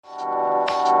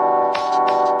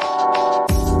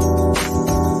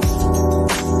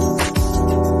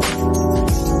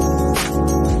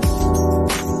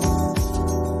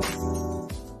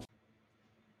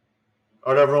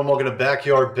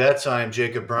Backyard Bets. I am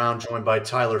Jacob Brown, joined by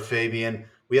Tyler Fabian.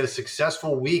 We had a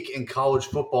successful week in college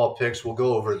football picks. We'll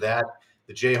go over that.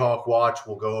 The Jayhawk Watch,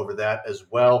 we'll go over that as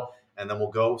well. And then we'll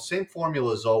go, same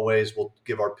formula as always. We'll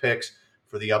give our picks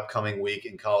for the upcoming week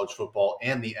in college football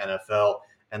and the NFL.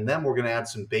 And then we're going to add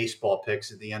some baseball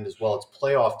picks at the end as well. It's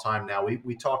playoff time now.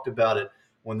 We talked about it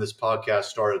when this podcast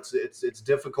started. It's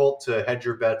difficult to hedge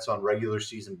your bets on regular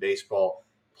season baseball.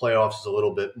 Playoffs is a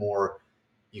little bit more.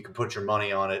 You can put your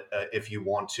money on it if you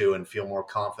want to and feel more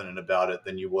confident about it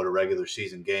than you would a regular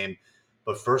season game.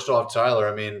 But first off,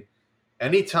 Tyler, I mean,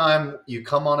 anytime you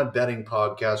come on a betting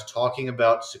podcast talking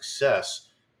about success,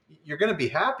 you're going to be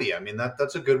happy. I mean,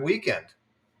 that's a good weekend.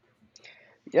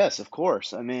 Yes, of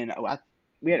course. I mean,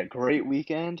 we had a great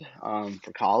weekend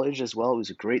for college as well. It was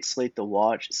a great slate to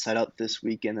watch, set up this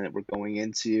weekend that we're going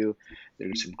into.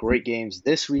 There's some great games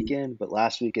this weekend, but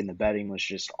last weekend the betting was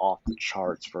just off the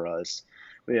charts for us.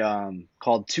 We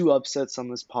called two upsets on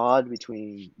this pod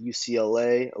between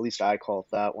UCLA. At least I called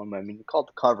that one. But I mean, we called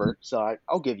the cover, so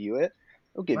I'll give you it.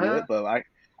 But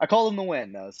I called them the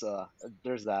win though. So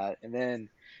there's that. And then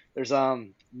there's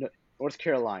North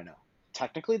Carolina.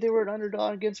 Technically, they were an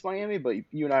underdog against Miami, but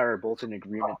you and I are both in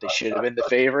agreement they should have been the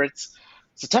favorites.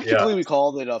 So technically, we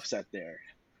called it upset there.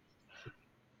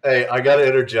 Hey, I got to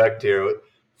interject here.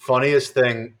 Funniest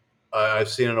thing I've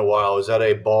seen in a while was at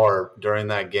a bar during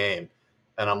that game.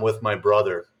 And I'm with my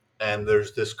brother, and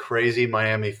there's this crazy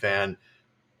Miami fan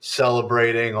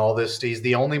celebrating all this. He's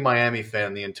the only Miami fan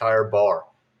in the entire bar.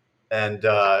 And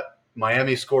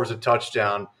Miami scores a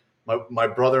touchdown. My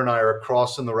brother and I are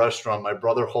across in the restaurant. My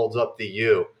brother holds up the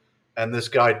U, and this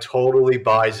guy totally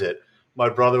buys it. My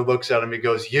brother looks at him. He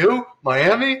goes, "You,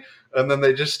 Miami?" And then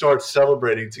they just start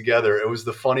celebrating together. It was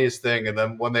the funniest thing. And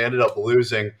then when they ended up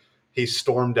losing, he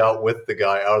stormed out with the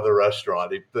guy out of the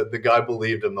restaurant. The guy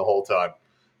believed him the whole time.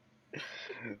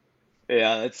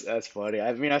 Yeah, that's funny.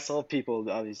 I mean, I saw people,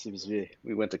 obviously, because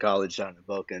we went to college down in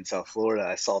Boca in South Florida.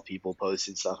 I saw people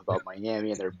posting stuff about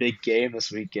Miami and their big game this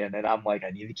weekend, and I'm like, I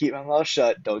need to keep my mouth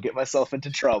shut. Don't get myself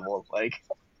into trouble. Like,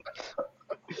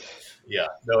 yeah,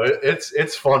 no,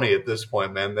 it's funny at this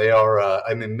point, man. They are.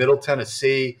 I mean, Middle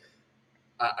Tennessee.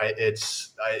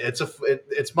 It's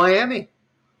Miami.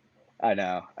 I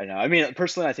know. I mean,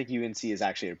 personally, I think UNC is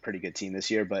actually a pretty good team this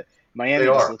year, but Miami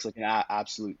just looks like an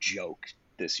absolute joke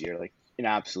this year. Like, an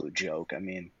absolute joke. I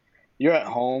mean, you're at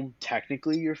home.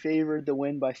 Technically, you're favored to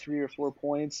win by 3 or 4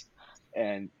 points,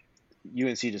 and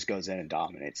UNC just goes in and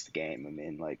dominates the game. I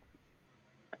mean, like,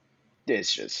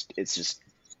 it's just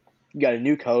you got a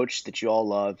new coach that you all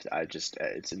loved.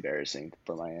 It's embarrassing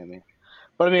for Miami.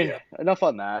 But I mean, enough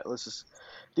on that.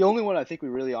 The only one I think we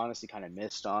really honestly kind of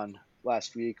missed on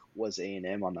last week was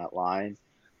A&M on that line.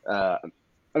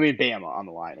 Bama on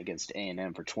the line against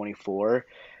A&M for 24.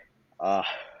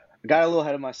 I got a little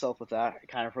ahead of myself with that. I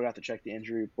kind of forgot to check the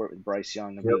injury report with Bryce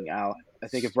Young being out. I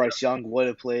think if Bryce Young would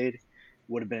have played, it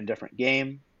would have been a different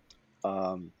game.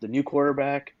 The new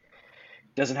quarterback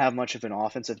doesn't have much of an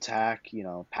offensive attack,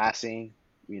 passing.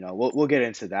 We'll get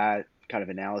into that kind of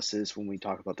analysis when we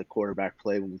talk about the quarterback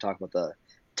play, when we talk about the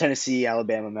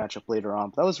Tennessee-Alabama matchup later on.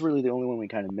 But that was really the only one we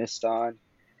kind of missed on.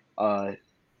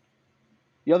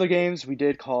 The other games we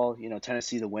did call,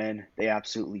 Tennessee the win. They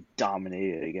absolutely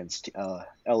dominated against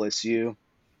LSU.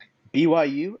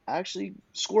 BYU, actually,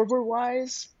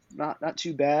 scoreboard-wise, not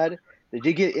too bad. They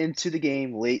did get into the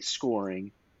game late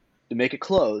scoring to make it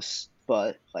close,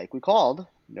 but like we called,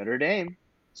 Notre Dame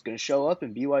is going to show up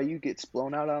and BYU gets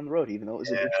blown out on the road, even though it was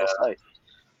a neutral site.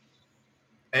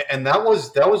 And that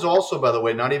was also, by the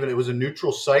way, it was a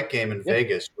neutral site game in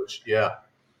Vegas, which, Yeah.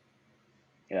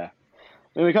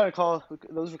 I mean, we kind of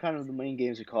those were kind of the main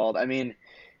games we called. I mean,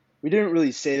 we didn't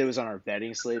really say that it was on our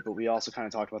betting slate, but we also kind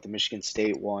of talked about the Michigan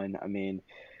State one. I mean,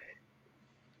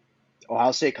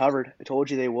 Ohio State covered. I told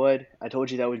you they would. I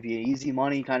told you that would be an easy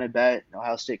money kind of bet.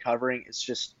 Ohio State covering. It's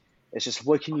just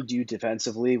what can you do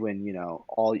defensively when,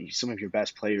 some of your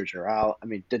best players are out. I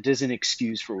mean, that is an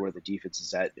excuse for where the defense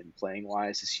is at in playing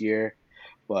wise this year.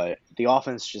 But the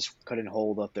offense just couldn't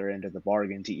hold up their end of the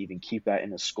bargain to even keep that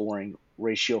in a scoring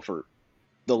ratio for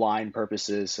the line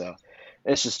purposes. So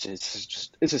it's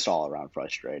just all around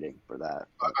frustrating for that.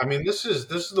 I mean, this is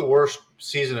the worst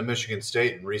season of Michigan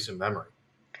State in recent memory.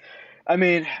 I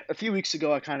mean, a few weeks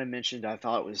ago, I kind of mentioned I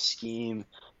thought it was scheme,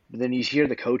 but then you hear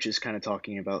the coaches kind of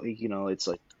talking about, it's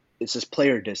like it's this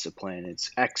player discipline,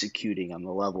 it's executing on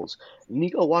the levels. And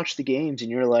you go watch the games, and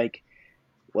you're like,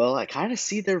 well, I kind of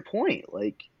see their point.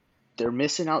 Like, they're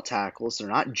missing out tackles, they're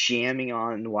not jamming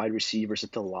on wide receivers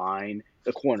at the line.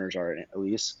 The corners are at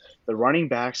least. The running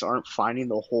backs aren't finding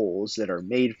the holes that are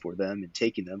made for them and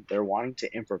taking them. They're wanting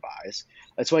to improvise.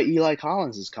 That's why Eli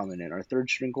Collins is coming in, our third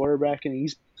string quarterback, and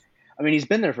he's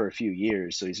been there for a few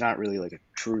years, so he's not really like a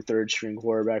true third string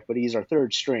quarterback, but he's our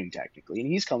third string technically, and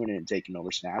he's coming in and taking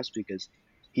over snaps because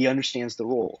he understands the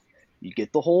role. You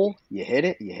get the hole, you hit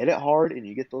it hard, and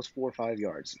you get those 4 or 5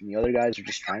 yards. And the other guys are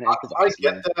just trying to I improvise.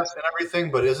 get that and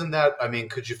everything, but isn't that? I mean,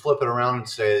 could you flip it around and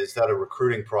say, is that a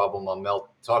recruiting problem on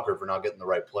Mel Tucker for not getting the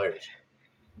right players?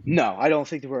 No, I don't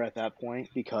think that we're at that point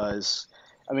because,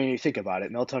 I mean, you think about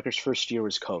it. Mel Tucker's first year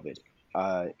was COVID.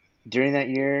 Uh, During that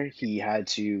year, he had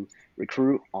to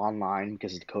recruit online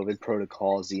because of the COVID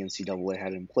protocols the NCAA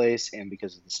had in place and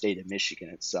because of the state of Michigan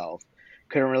itself.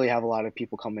 Couldn't really have a lot of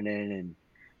people coming in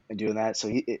and doing that.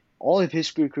 So all of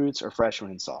his recruits are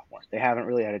freshmen and sophomore. They haven't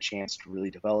really had a chance to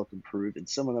really develop and prove, and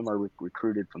some of them are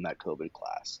recruited from that COVID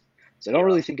class. So I don't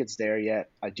really think it's there yet.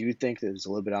 I do think there's a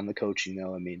little bit on the coaching,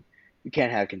 though. I mean, you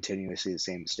can't have continuously the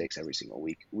same mistakes every single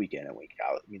week in and week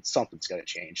out. I mean, something's got to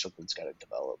change, something's got to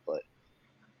develop. But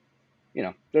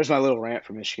there's my little rant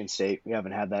for Michigan State. We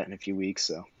haven't had that in a few weeks,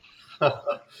 so.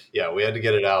 Yeah, we had to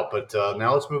get it out. But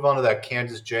now let's move on to that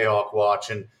Kansas Jayhawk watch.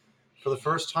 And for the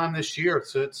first time this year,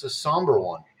 it's a somber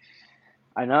one.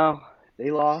 I know.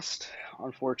 They lost,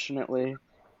 unfortunately.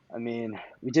 I mean,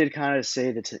 we did kind of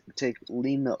say that to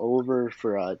lean the over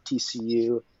for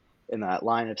TCU in that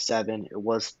line of 7. It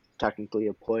was technically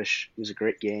a push. It was a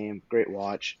great game, great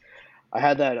watch. I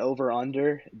had that over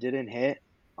under, didn't hit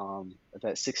at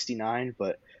that 69,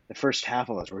 but the first half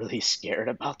I was really scared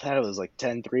about that. It was like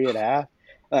 10-3 at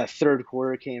half. Third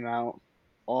quarter came out,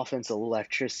 offensive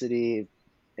electricity.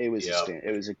 It was that's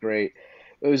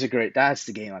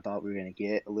the game I thought we were going to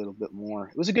get a little bit more.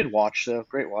 It was a good watch, though.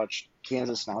 Great watch.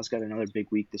 Kansas now's got another big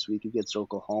week this week against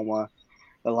Oklahoma.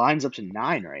 The line's up to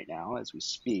 9 right now as we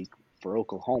speak for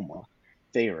Oklahoma,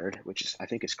 favored, which I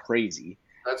think is crazy.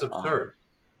 That's absurd.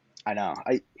 I know.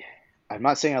 I'm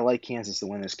not saying I like Kansas to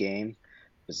win this game,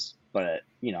 but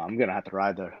I'm going to have to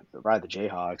ride the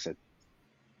Jayhawks. I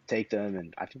take them,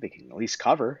 and I think they can at least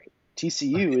cover.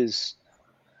 TCU is –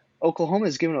 Oklahoma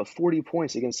has given up 40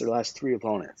 points against their last 3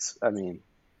 opponents. I mean,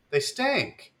 they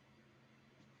stink.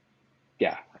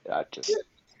 Yeah, if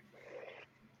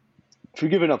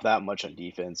you're giving up that much on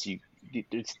defense,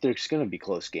 there's going to be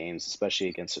close games, especially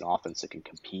against an offense that can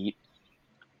compete.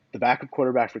 The backup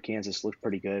quarterback for Kansas looked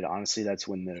pretty good. Honestly, that's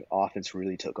when the offense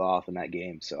really took off in that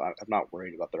game. So I'm not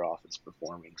worried about their offense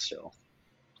performing still.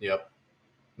 Yep.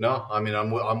 No, I mean,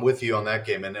 I'm with you on that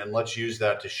game, and let's use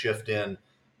that to shift in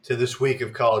to this week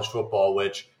of college football,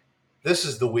 which this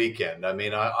is the weekend. I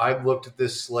mean, I looked at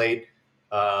this slate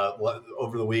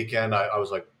over the weekend. I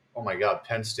was like, oh my God,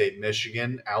 Penn State,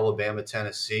 Michigan, Alabama,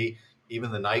 Tennessee,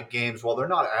 even the night games. Well, they're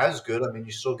not as good. I mean,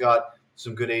 you still got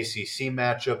some good ACC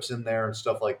matchups in there and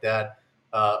stuff like that.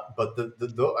 But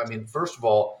I mean, first of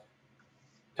all,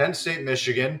 Penn State,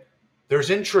 Michigan,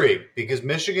 there's intrigue because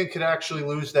Michigan could actually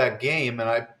lose that game. And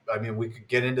I mean, we could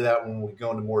get into that when we go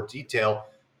into more detail.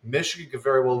 Michigan could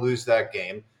very well lose that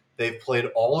game. They've played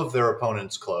all of their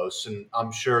opponents close. And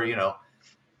I'm sure,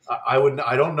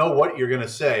 I don't know what you're going to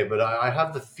say, but I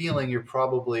have the feeling you're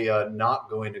probably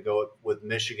not going to go with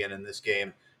Michigan in this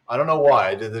game. I don't know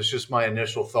why. That's just my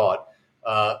initial thought.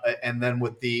 And then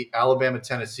with the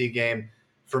Alabama-Tennessee game,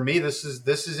 for me, this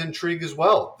is intrigue as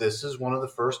well. This is one of the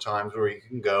first times where you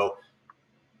can go,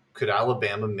 could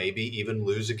Alabama maybe even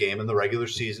lose a game in the regular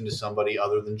season to somebody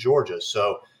other than Georgia?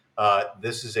 So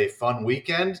this is a fun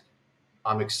weekend.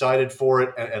 I'm excited for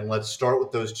it. And let's start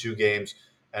with those 2 games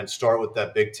and start with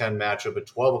that Big Ten matchup at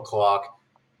 12 o'clock,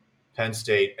 Penn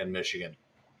State and Michigan.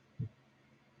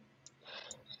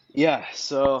 Yeah,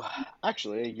 so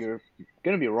actually, you're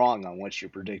going to be wrong on what you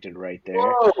predicted right there.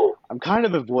 Whoa. I'm kind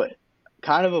of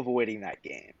avoiding that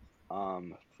game.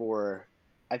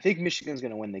 I think Michigan's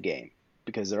going to win the game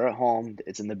because they're at home.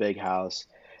 It's in the big house.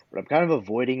 But I'm kind of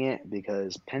avoiding it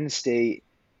because Penn State,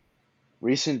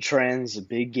 recent trends,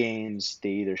 big games, they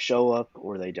either show up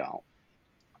or they don't.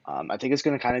 I think it's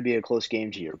going to kind of be a close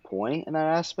game to your point in that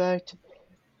aspect.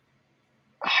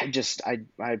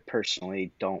 I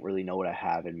personally don't really know what I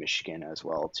have in Michigan as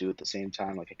well, too, at the same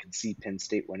time. Like, I can see Penn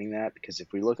State winning that because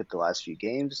if we look at the last few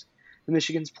games the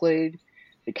Michigan's played,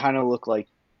 they kind of look like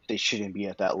they shouldn't be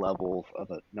at that level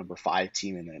of a number 5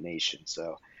 team in the nation.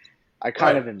 So I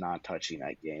kind of am not touching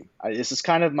that game. This is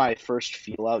kind of my first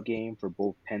feel-out game for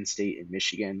both Penn State and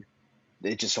Michigan.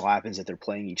 It just so happens that they're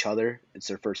playing each other. It's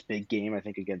their first big game, I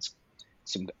think, against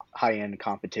some high-end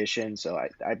competition. So I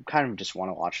kind of just want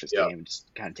to watch this game and just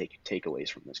kind of take takeaways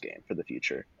from this game for the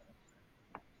future.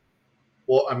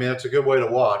 Well, I mean, that's a good way to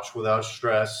watch without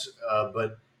stress.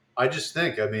 But I just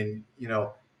think, I mean,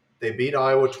 they beat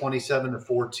Iowa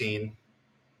 27-14.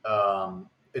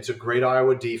 It's a great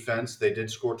Iowa defense. They did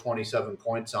score 27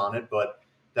 points on it, but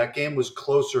that game was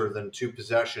closer than two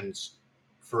possessions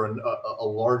for a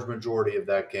large majority of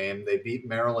that game. They beat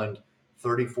Maryland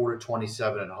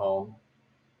 34-27 at home.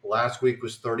 Last week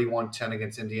was 31-10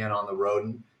 against Indiana on the road.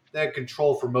 And they had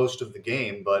control for most of the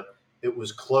game, but it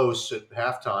was close at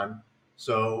halftime.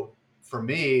 So for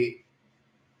me,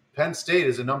 Penn State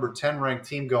is a number 10 ranked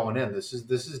team going in. This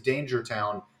is danger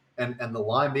town, and the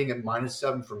line being at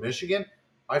 -7 for Michigan,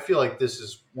 I feel like this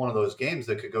is one of those games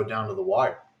that could go down to the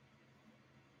wire.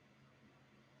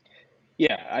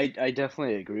 Yeah, I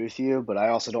definitely agree with you, but I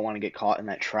also don't want to get caught in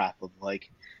that trap of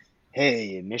like,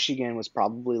 hey, Michigan was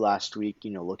probably last week,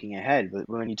 looking ahead. But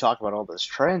when you talk about all those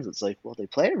trends, it's like, well, they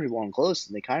play everyone close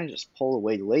and they kind of just pull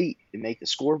away late and make the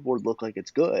scoreboard look like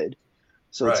it's good.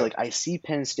 So it's Right. like I see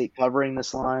Penn State covering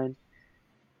this line,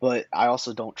 but I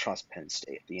also don't trust Penn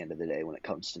State at the end of the day when it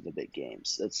comes to the big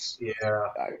games.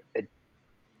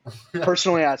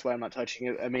 Personally, that's why I'm not touching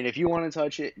it. I mean, if you want to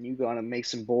touch it and you want to make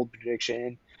some bold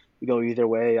prediction, you go either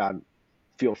way.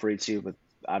 Feel free to, but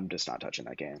I'm just not touching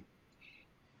that game.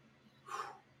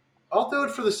 I'll do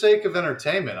it for the sake of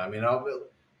entertainment. I mean,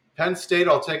 Penn State,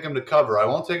 I'll take them to cover. I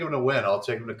won't take them to win. I'll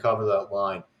take them to cover that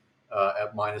line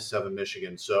at -7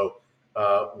 Michigan. So,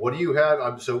 what do you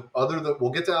have? So,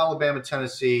 we'll get to Alabama,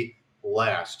 Tennessee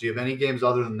last. Do you have any games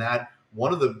other than that?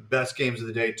 One of the best games of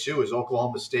the day too is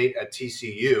Oklahoma State at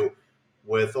TCU,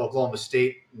 with Oklahoma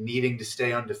State needing to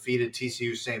stay undefeated.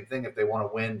 TCU, same thing if they want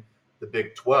to win the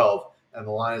Big 12, and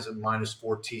the line is at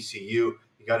 -4 TCU.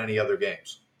 You got any other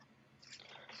games?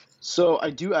 So I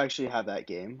do actually have that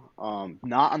game.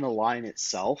 Not on the line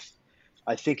itself.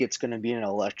 I think it's going to be an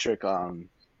electric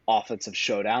offensive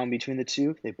showdown between the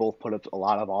two. They both put up a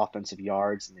lot of offensive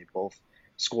yards and they both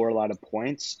score a lot of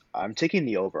points. I'm taking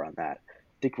the over on that.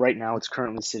 I think right now it's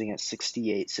currently sitting at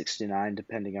 68, 69,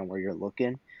 depending on where you're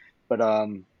looking. But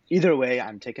either way,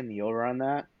 I'm taking the over on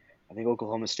that. I think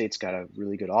Oklahoma State's got a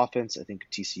really good offense. I think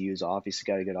TCU's obviously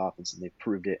got a good offense, and they've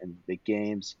proved it in big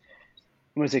games.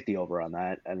 I'm going to take the over on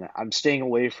that, and I'm staying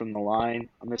away from the line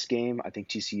on this game. I think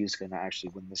TCU is going to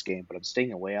actually win this game, but I'm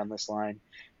staying away on this line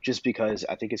just because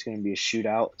I think it's going to be a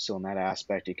shootout. So in that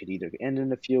aspect, it could either end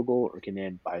in a field goal or it can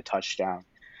end by a touchdown,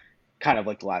 kind of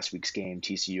like the last week's game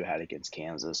TCU had against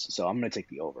Kansas. So I'm going to take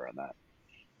the over on that.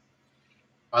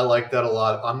 I like that a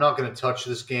lot. I'm not going to touch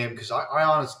this game because I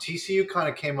honestly, TCU kind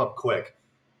of came up quick.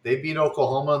 They beat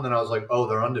Oklahoma, and then I was like, oh,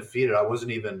 they're undefeated. I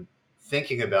wasn't even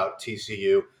thinking about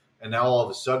TCU. And now all of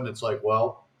a sudden it's like,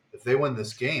 well, if they win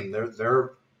this game,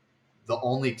 they're the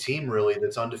only team really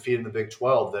that's undefeated in the Big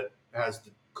 12 that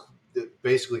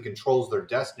basically controls their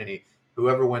destiny.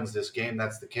 Whoever wins this game,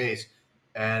 that's the case.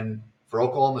 And for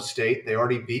Oklahoma State, they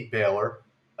already beat Baylor.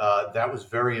 That was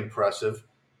very impressive.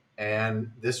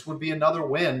 And this would be another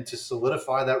win to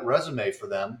solidify that resume for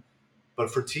them. But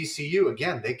for TCU,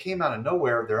 again, they came out of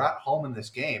nowhere. They're at home in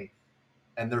this game,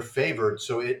 and they're favored.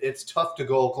 So it's tough to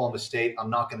go Oklahoma State.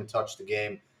 I'm not going to touch the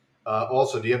game.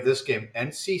 Also, do you have this game?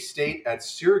 NC State at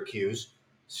Syracuse.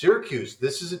 Syracuse,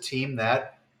 this is a team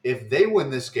that if they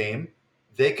win this game,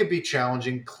 they could be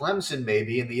challenging Clemson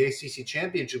maybe in the ACC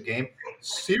championship game.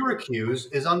 Syracuse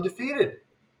is undefeated.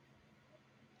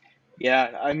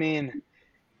 Yeah, I mean,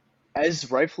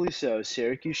 as rightfully so,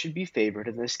 Syracuse should be favored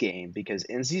in this game because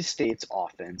NC State's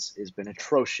offense has been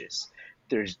atrocious.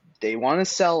 They want to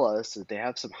sell us that they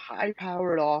have some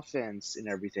high-powered offense and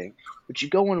everything, but you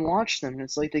go and watch them, and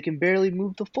it's like they can barely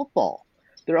move the football.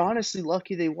 They're honestly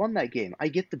lucky they won that game. I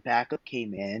get the backup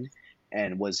came in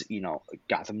and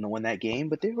got them to win that game,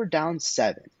 but they were down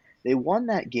 7. They won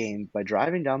that game by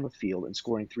driving down the field and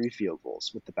scoring 3 field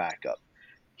goals with the backup.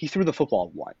 He threw the football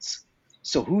once.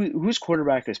 So whose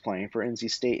quarterback is playing for NC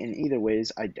State? In either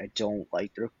ways, I don't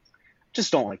like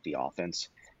just don't like the offense.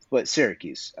 But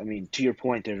Syracuse, I mean, to your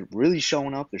point, they're really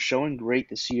showing up. They're showing great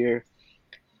this year,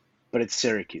 but it's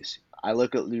Syracuse. I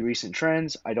look at the recent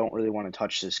trends. I don't really want to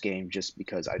touch this game just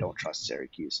because I don't trust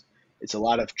Syracuse. It's a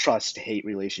lot of trust-hate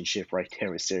relationship right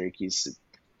there with Syracuse.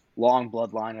 Long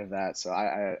bloodline of that. So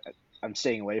I'm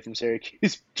staying away from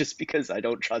Syracuse just because I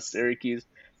don't trust Syracuse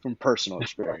from personal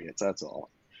experience. That's all.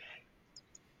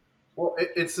 Well,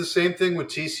 it's the same thing with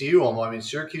TCU. I mean,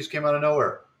 Syracuse came out of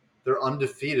nowhere. They're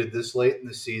undefeated this late in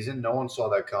the season. No one saw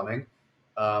that coming.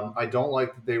 I don't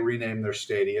like that they renamed their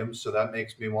stadium, so that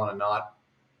makes me not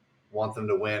want them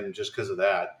to win just because of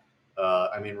that.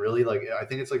 I mean, really, like I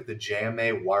think it's like the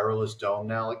JMA Wireless Dome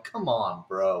now. Like, come on,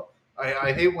 bro.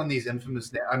 I hate when these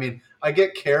infamous. I mean, I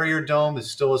get Carrier Dome is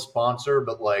still a sponsor,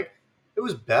 but like, it It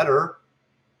was better.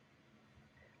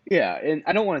 Yeah, and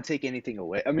I don't want to take anything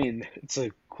away. I mean, it's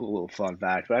a cool little fun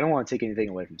fact, but I don't want to take anything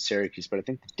away from Syracuse. But I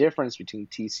think the difference between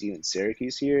TCU and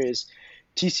Syracuse here is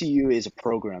TCU is a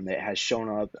program that has shown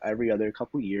up every other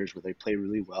couple years where they play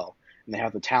really well and they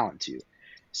have the talent to.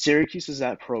 Syracuse is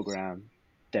that program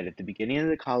that at the beginning of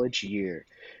the college year,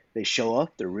 they show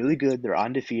up, they're really good, they're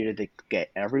undefeated, they get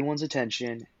everyone's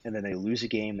attention, and then they lose a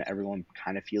game that everyone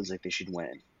kind of feels like they should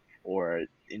win. Or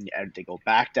they go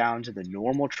back down to the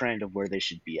normal trend of where they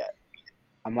should be at.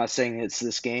 I'm not saying it's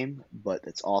this game, but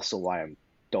that's also why I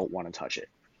don't want to touch it.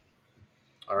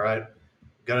 All right.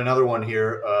 Got another one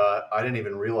here. I didn't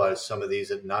even realize some of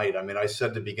these at night. I mean, I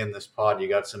said to begin this pod, you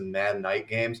got some mad night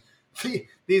games.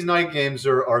 These night games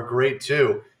are great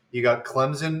too. You got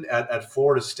Clemson at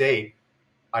Florida State.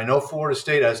 I know Florida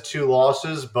State has 2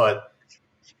 losses, but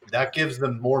that gives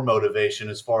them more motivation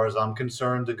as far as I'm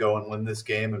concerned to go and win this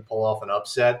game and pull off an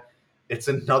upset. It's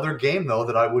another game, though,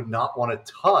 that I would not want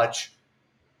to touch.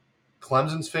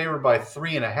 Clemson's favored by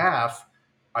 3.5.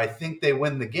 I think they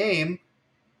win the game.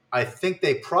 I think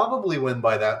they probably win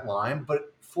by that line,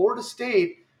 but Florida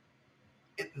State,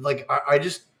 I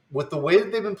just, with the way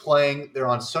that they've been playing, they're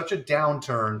on such a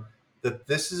downturn that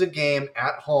this is a game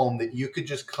at home that you could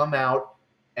just come out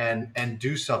and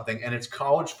do something. And it's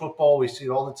college football. We see it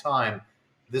all the time.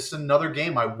 This is another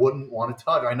game I wouldn't want to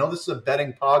touch. I know this is a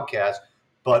betting podcast,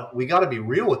 but we got to be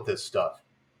real with this stuff.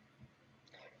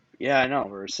 Yeah, I know.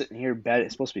 We're sitting here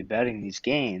supposed to be betting these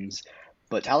games,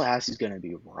 but Tallahassee's going to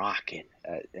be rocking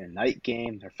at a night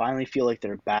game. They finally feel like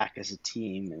they're back as a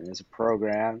team and as a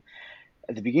program.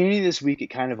 At the beginning of this week,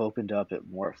 it kind of opened up at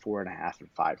more at 4.5 and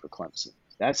 5 for Clemson.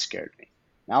 That scared me.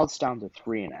 Now it's down to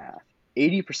 3.5.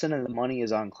 80% of the money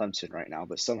is on Clemson right now,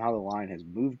 but somehow the line has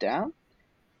moved down.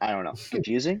 I don't know.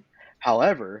 Confusing.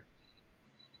 However,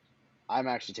 I'm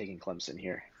actually taking Clemson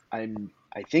here. I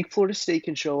think Florida State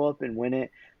can show up and win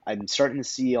it. I'm starting to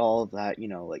see all of that,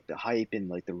 like the hype and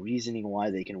like the reasoning why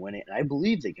they can win it. And I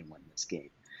believe they can win this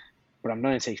game. But I'm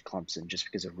going to take Clemson just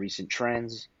because of recent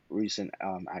trends, recent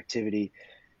activity.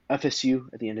 FSU,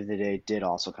 at the end of the day, did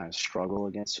also kind of struggle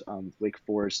against Wake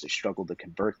Forest. They struggled to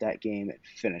convert that game and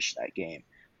finish that game.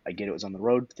 I get it was on the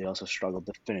road, but they also struggled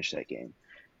to finish that game.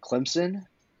 Clemson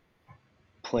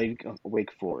played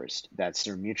Wake Forest. That's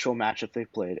their mutual matchup they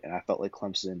played, and I felt like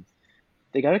Clemson,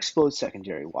 they got exposed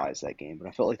secondary-wise that game, but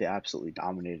I felt like they absolutely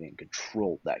dominated and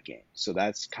controlled that game. So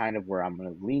that's kind of where I'm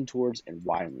going to lean towards and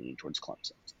why I'm leaning towards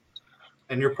Clemson.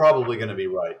 And you're probably going to be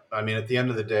right. I mean, at the end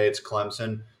of the day, it's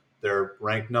Clemson. They're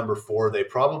ranked number 4. They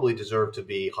probably deserve to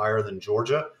be higher than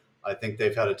Georgia. I think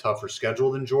they've had a tougher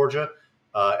schedule than Georgia.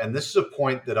 And this is a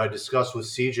point that I discussed with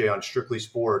CJ on Strictly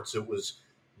Sports. It was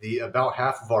about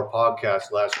half of our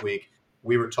podcast last week.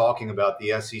 We were talking about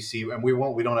the SEC, and we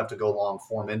don't have to go long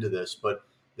form into this, but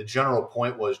the general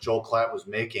point was Joel Klatt was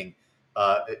making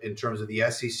in terms of the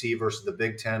SEC versus the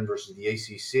Big Ten versus the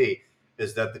ACC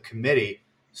is that the committee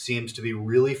seems to be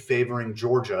really favoring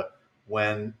Georgia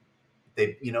when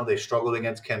they struggled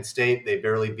against Kent State. They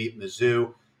barely beat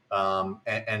Mizzou.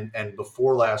 And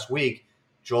before last week,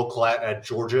 Joel Klatt had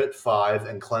Georgia at 5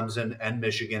 and Clemson and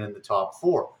Michigan in the top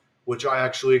 4, which I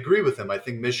actually agree with him. I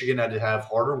think Michigan had to have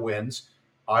harder wins.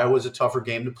 Iowa's a tougher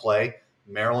game to play.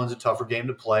 Maryland's a tougher game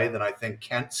to play than I think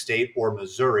Kent State or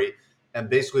Missouri. And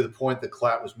basically the point that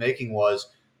Klatt was making was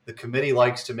the committee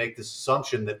likes to make this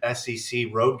assumption that SEC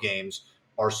road games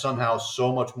are somehow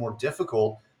so much more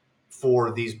difficult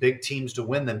for these big teams to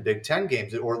win than Big Ten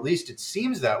games, or at least it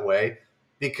seems that way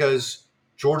because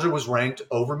Georgia was ranked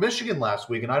over Michigan last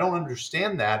week. And I don't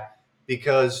understand that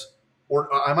because,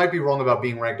 or I might be wrong about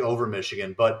being ranked over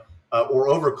Michigan, but or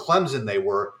over Clemson they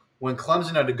were. When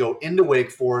Clemson had to go into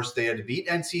Wake Forest, they had to beat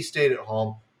NC State at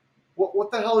home. What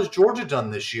the hell has Georgia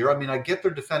done this year? I mean, I get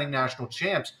they're defending national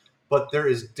champs, but there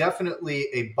is definitely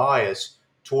a bias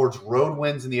towards road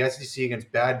wins in the SEC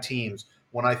against bad teams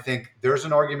when I think there's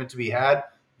an argument to be had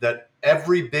that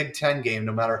every Big Ten game,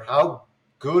 no matter how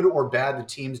good or bad the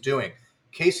team's doing,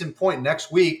 case in point,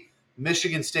 next week,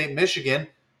 Michigan State, Michigan,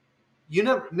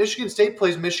 Michigan State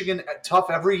plays Michigan tough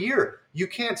every year. You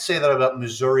can't say that about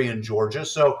Missouri and Georgia.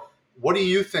 So what do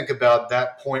you think about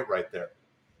that point right there?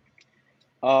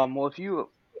 Well, if you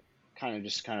kind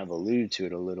of allude to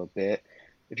it a little bit,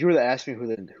 if you were to ask me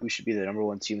who should be the number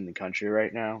 1 team in the country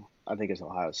right now, I think it's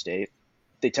Ohio State.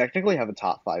 They technically have a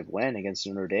top 5 win against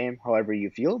Notre Dame. However you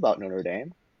feel about Notre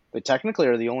Dame, they technically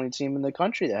are the only team in the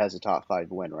country that has a top 5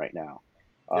 win right now.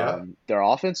 Yeah. Their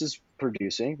offense is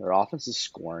producing. Their offense is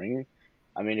scoring.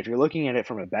 I mean, if you're looking at it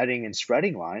from a betting and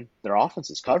spreading line, their offense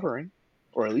is covering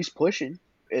or at least pushing.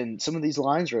 And some of these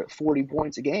lines are at 40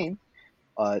 points a game.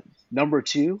 Number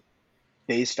 2,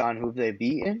 based on who they've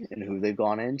beaten and who they've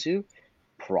gone into,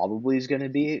 probably is going to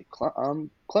be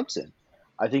Clemson.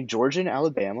 I think Georgia and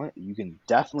Alabama, you can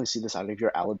definitely see this out of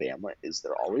your Alabama, is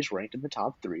they're always ranked in the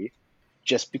top 3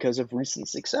 just because of recent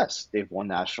success. They've won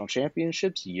national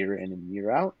championships year in and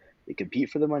year out. They compete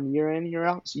for them on year in, year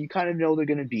out, so you kind of know they're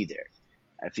going to be there.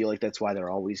 I feel like that's why they're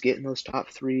always getting those top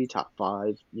 3, top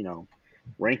 5,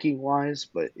 ranking-wise.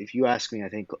 But if you ask me, I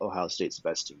think Ohio State's the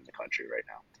best team in the country right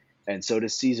now. And so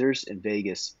does Caesars in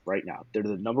Vegas right now. They're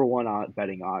the number 1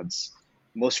 betting odds,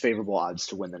 most favorable odds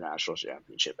to win the national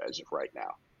championship as of right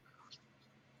now.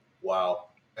 Wow.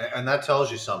 And that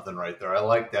tells you something right there. I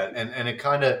like that. And it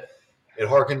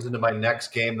harkens into my next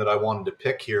game that I wanted to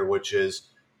pick here, which is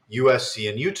USC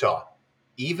and Utah.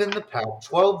 Even the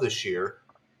Pac-12 this year,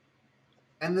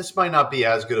 and this might not be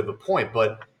as good of a point,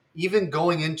 but even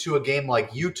going into a game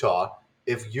like Utah,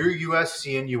 if you're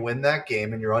USC and you win that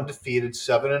game and you're undefeated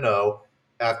 7-0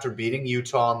 after beating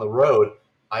Utah on the road,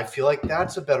 I feel like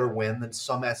that's a better win than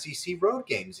some SEC road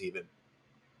games even.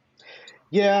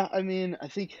 Yeah, I mean, I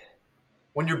think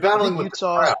when you're battling with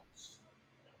Utah, the crowds,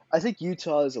 I think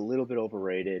Utah is a little bit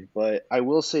overrated, but I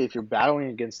will say if you're battling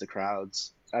against the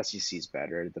crowds, SEC's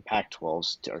better. The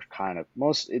Pac-12s are kind of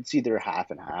it's either half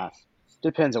and half.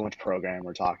 Depends on which program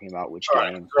we're talking about, which game.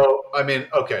 Right. So, I mean,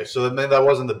 okay, so that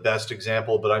wasn't the best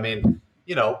example, but I mean,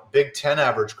 Big Ten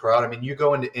average crowd. I mean, you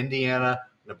go into Indiana,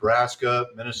 Nebraska,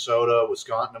 Minnesota,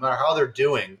 Wisconsin, no matter how they're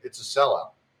doing, it's a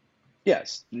sellout.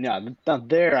 Yes. No,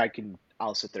 there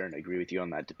I'll sit there and agree with you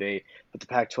on that debate. But the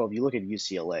Pac-12, you look at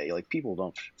UCLA, like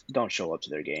people don't show up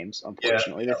to their games.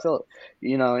 Unfortunately, They fill,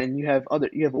 and you have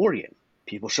Oregon.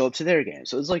 People show up to their games,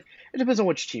 so it's like it depends on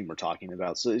which team we're talking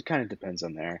about. So it kind of depends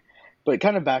on there. But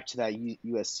kind of back to that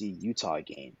USC Utah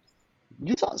game,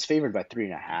 Utah is favored by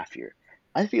 3.5 here.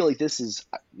 I feel like this is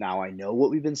now. I know what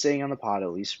we've been saying on the pod,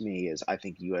 at least for me, is I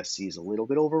think USC is a little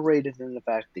bit overrated in the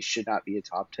fact they should not be a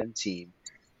top 10 team.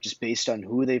 Just based on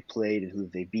who they've played and who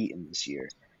they've beaten this year.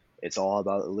 It's all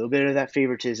about a little bit of that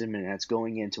favoritism, and that's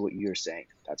going into what you're saying.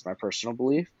 That's my personal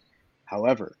belief.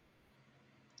 However,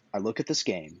 I look at this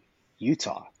game,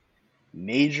 Utah,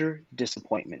 major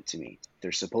disappointment to me.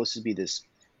 They're supposed to be this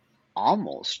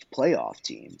almost playoff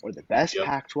team or the best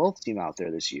Pac-12 team out there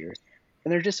this year,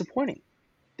 and they're disappointing.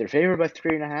 They're favored by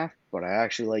 3.5, but I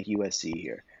actually like USC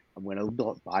here. I'm going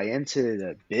to buy into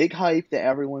the big hype that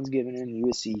everyone's giving in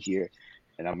USC here.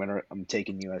 And I'm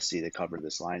taking USC to cover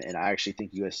this line, and I actually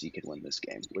think USC can win this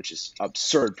game, which is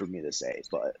absurd for me to say.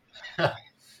 But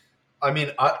I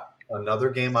mean, another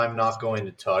game I'm not going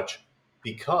to touch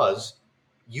because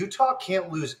Utah can't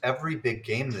lose every big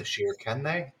game this year, can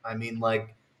they? I mean,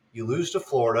 like you lose to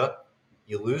Florida,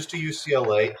 you lose to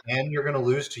UCLA, and you're going to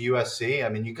lose to USC. I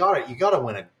mean, you gotta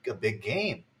win a big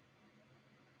game.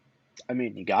 I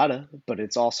mean, you gotta, but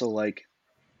it's also like.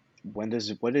 What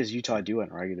does Utah do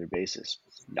on a regular basis?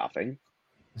 Nothing.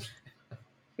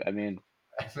 I mean,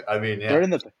 yeah. They're in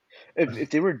the.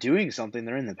 If they were doing something,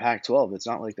 they're in the Pac-12. It's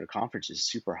not like their conference is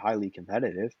super highly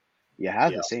competitive. You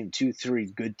have the same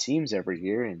 2-3 good teams every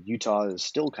year, and Utah is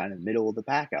still kind of middle of the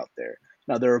pack out there.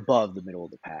 Now they're above the middle of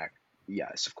the pack,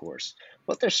 yes, of course,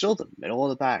 but they're still the middle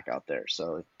of the pack out there.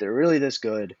 So if they're really this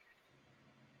good,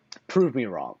 prove me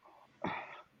wrong.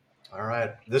 All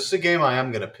right, this is a game I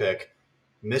am going to pick.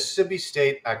 Mississippi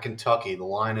State at Kentucky. The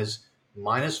line is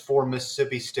 -4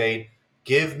 Mississippi State.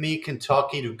 Give me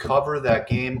Kentucky to cover that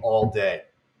game all day.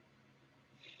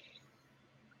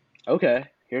 Okay,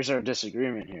 here's our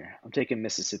disagreement here. I'm taking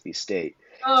Mississippi State.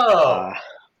 Oh.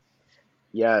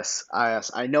 Yes.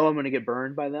 I know I'm going to get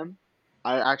burned by them.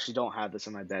 I actually don't have this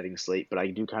on my betting slate, but I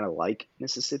do kind of like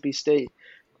Mississippi State.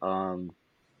 I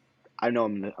know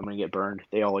I'm going to get burned.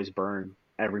 They always burn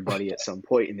everybody at some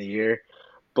point in the year.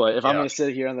 But if I'm going to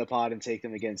sit here on the pod and take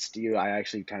them against you, I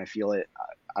actually kind of feel it.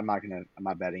 I'm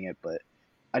not betting it, but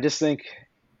I just think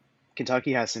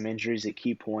Kentucky has some injuries at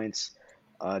key points.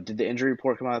 Did the injury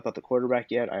report come out about the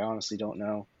quarterback yet? I honestly don't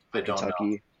know. I don't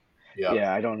know.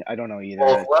 Yeah, I don't know either.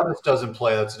 Well, if Levis doesn't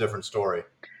play, that's a different story.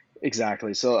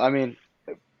 Exactly. So I mean,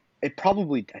 it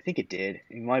probably. I think it did.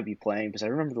 He might be playing because I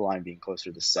remember the line being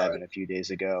closer to 7 a few days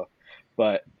ago.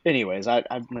 But anyways, I'm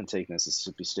going to take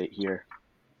Mississippi State here.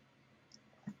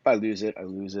 If I lose it, I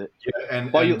lose it. Yeah,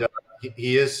 and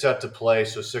he is set to play.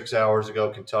 So 6 hours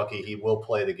ago, Kentucky, he will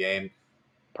play the game.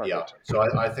 Perfect. Yeah, so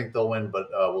I think they'll win, but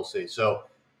we'll see. So,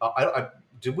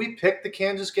 did we pick the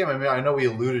Kansas game? I mean, I know we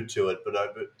alluded to it,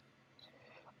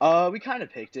 we kind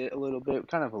of picked it a little bit. We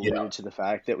kind of alluded to the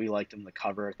fact that we liked them to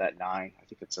cover at that 9. I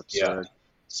think it's absurd. Yeah.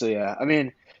 So yeah, I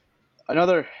mean,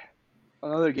 another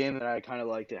game that I kind of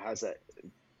liked that has that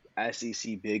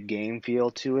SEC big game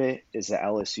feel to it is the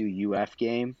LSU UF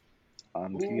game.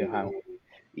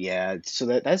 Yeah, so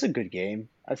that's a good game.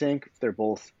 I think they're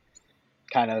both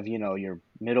kind of, your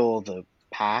middle of the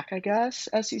pack, I guess,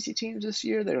 SEC teams this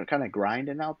year. They're kind of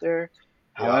grinding out there.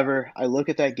 Yeah. However, I look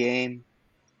at that game.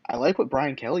 I like what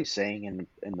Brian Kelly's saying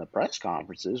in the press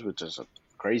conferences, which is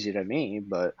crazy to me,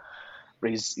 but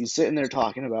he's sitting there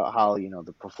talking about how,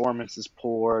 the performance is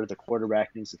poor, the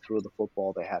quarterback needs to throw the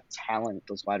football, they have talent at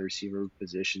those wide receiver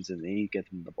positions, and they need to get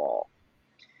them the ball.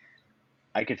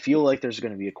 I could feel like there's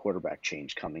going to be a quarterback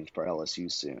change coming for LSU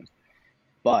soon.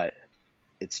 But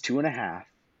it's 2.5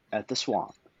 at the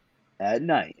Swamp at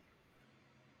night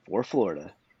for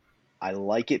Florida. I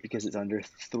like it because it's under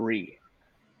 3.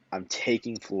 I'm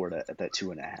taking Florida at that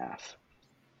 2.5.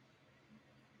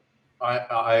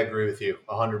 I agree with you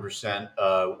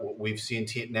 100%. We've seen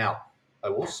now. I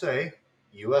will say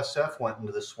USF went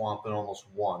into the Swamp and almost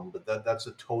won, but that's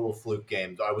a total fluke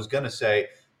game. I was going to say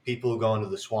people who go into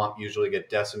the Swamp usually get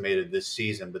decimated this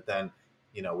season, but then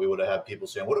we would have had people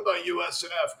saying, "What about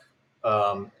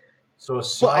USF?" So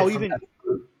aside from that,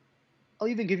 I'll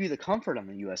even give you the comfort on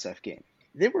the USF game.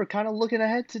 They were kind of looking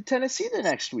ahead to Tennessee the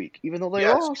next week, even though they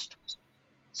lost.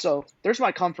 So there's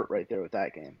my comfort right there with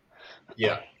that game.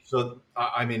 Yeah. So,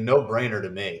 I mean, no brainer to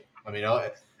me. I mean,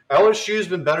 LSU's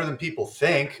been better than people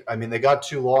think. I mean, they got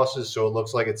 2 losses, so it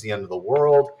looks like it's the end of the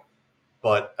world.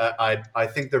 But I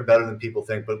think they're better than people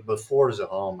think. But Florida's at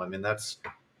home. I mean, that's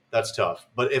tough.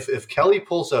 But if Kelly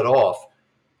pulls that off,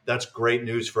 that's great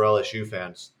news for LSU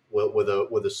fans with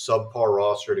a subpar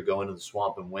roster to go into the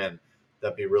Swamp and win.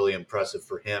 That'd be really impressive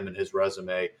for him and his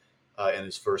resume in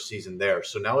his first season there.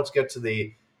 So now let's get to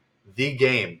the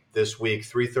game this week,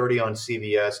 3:30 on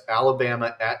CBS.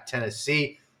 Alabama at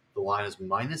Tennessee. The line is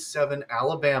 -7.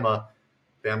 Alabama.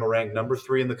 Bama ranked number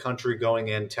 3 in the country going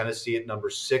in. Tennessee at number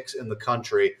 6 in the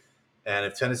country. And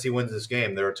if Tennessee wins this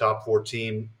game, they're a top 4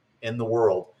 team in the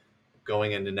world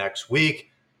going into next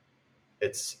week.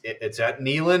 It's at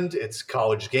Neyland. It's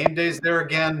College game days there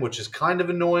again, which is kind of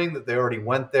annoying that they already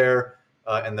went there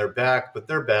and they're back, but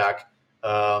they're back.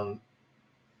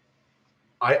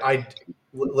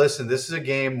 Listen, this is a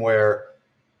game where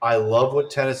I love what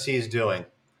Tennessee is doing,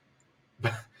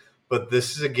 but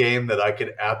this is a game that I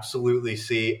could absolutely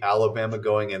see Alabama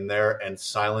going in there and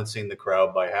silencing the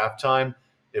crowd by halftime.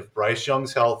 If Bryce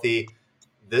Young's healthy,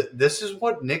 this is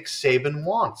what Nick Saban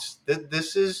wants.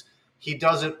 He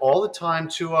does it all the time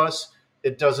to us.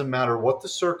 It doesn't matter what the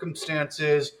circumstance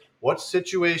is, what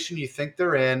situation you think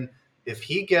they're in. If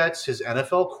he gets his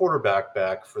NFL quarterback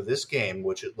back for this game,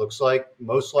 which it looks like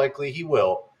most likely he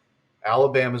will,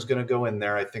 Alabama's going to go in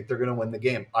there. I think they're going to win the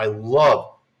game. I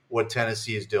love what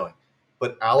Tennessee is doing,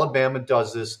 but Alabama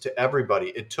does this to everybody.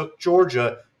 It took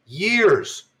Georgia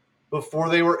years before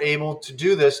they were able to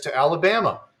do this to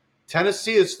Alabama.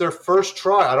 Tennessee, it's their first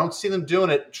try. I don't see them doing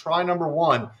it. Try number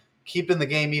 1, keeping the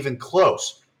game even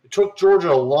close. It took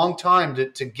Georgia a long time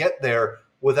to get there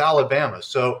with Alabama.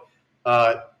 So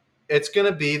it's going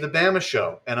to be the Bama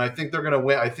show, and I think they're going to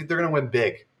win. I think they're going to win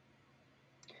big.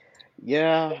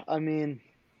 Yeah, I mean,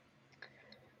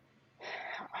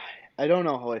 I don't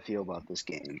know how I feel about this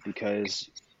game because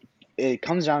it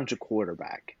comes down to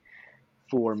quarterback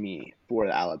for me for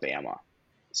Alabama.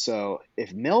 So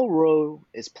if Milroe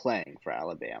is playing for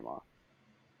Alabama,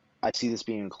 I see this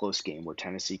being a close game where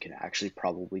Tennessee can actually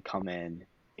probably come in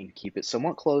and keep it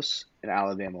somewhat close, and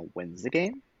Alabama wins the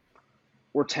game.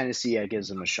 Or Tennessee gives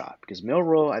them a shot because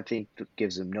Milroe, I think,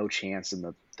 gives them no chance in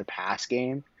the pass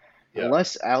game. Yeah.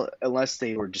 Unless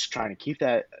they were just trying to keep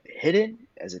that hidden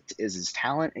as it is his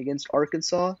talent against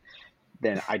Arkansas,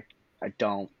 then I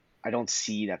don't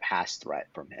see that pass threat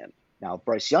from him. Now, if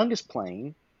Bryce Young is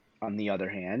playing, on the other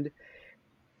hand,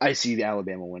 I see the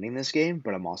Alabama winning this game,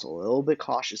 but I'm also a little bit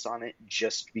cautious on it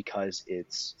just because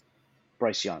it's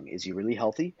Bryce Young. Is he really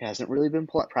healthy? He hasn't really been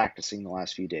practicing the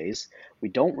last few days. We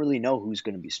don't really know who's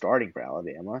going to be starting for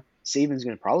Alabama. Saban's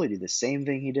going to probably do the same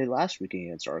thing he did last week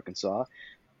against Arkansas.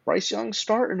 Bryce Young's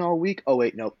starting all week. Oh,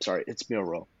 wait, nope, sorry. It's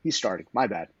Milroe. He's starting. My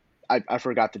bad. I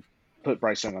forgot to put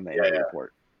Bryce Young on the injury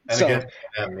report. And again,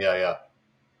 yeah.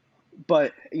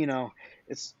 But,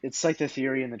 it's like the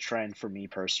theory and the trend for me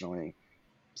personally.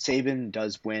 Saban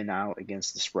does win out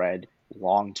against the spread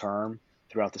long term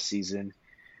throughout the season.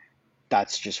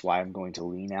 That's just why I'm going to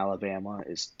lean Alabama,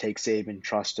 is take Saban,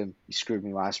 trust him. He screwed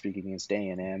me last week against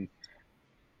A&M.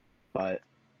 But,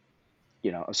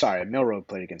 I'm sorry, Milroe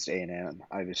played against A&M.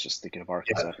 I was just thinking of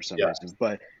Arkansas for some reason.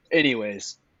 But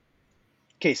anyways,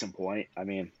 case in point, I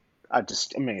mean, I'm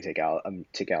going to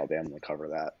take Alabama to cover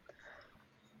that.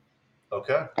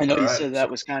 Okay. I know you said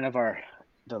that was kind of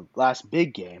the last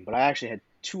big game, but I actually had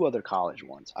 2 other college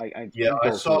ones. I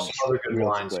saw some other good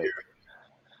lines here.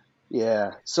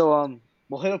 Yeah. So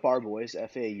we'll hit up our boys,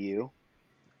 FAU.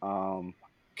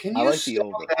 Can I you like the stop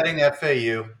over. adding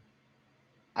FAU?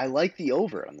 I like the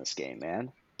over on this game,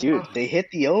 man. Dude, they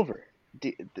hit the over.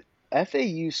 The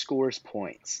FAU scores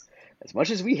points. As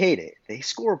much as we hate it, they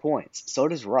score points. So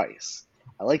does Rice.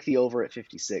 I like the over at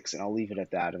 56, and I'll leave it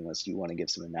at that unless you want to give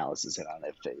some analysis on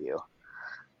FAU.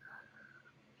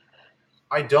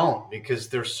 I don't, because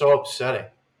they're so upsetting.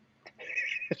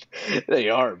 They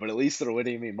are, but at least they're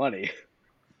winning me money.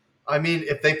 I mean,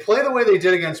 if they play the way they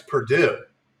did against Purdue,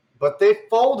 but they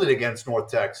folded against North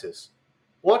Texas,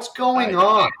 what's going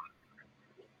on?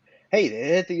 Hey, they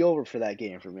hit the over for that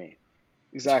game for me.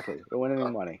 Exactly. They're winning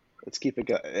me money. Let's keep it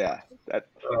going. Yeah.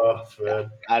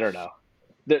 I don't know.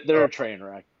 They're a train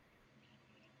wreck.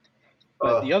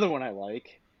 But the other one I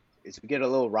like is we get a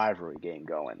little rivalry game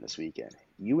going this weekend.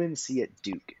 UNC at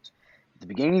Duke. At the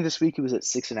beginning of this week, it was at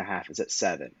 6.5. It's at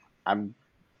 7. I'm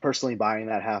personally buying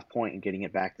that half point and getting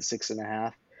it back to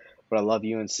 6.5. But I love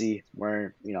UNC.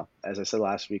 Where, as I said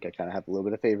last week, I kind of have a little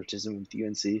bit of favoritism with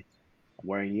UNC. I'm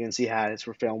wearing UNC hats.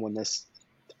 We're filming this.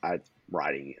 I'm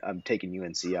taking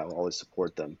UNC. I'll always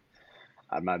support them.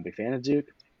 I'm not a big fan of Duke.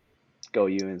 Go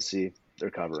UNC.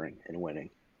 They're covering and winning.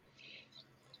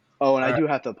 Oh, and I do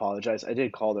have to apologize. I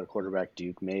did call their quarterback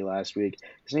Duke May last week.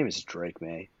 His name is Drake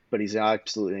May, but he's an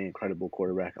absolutely incredible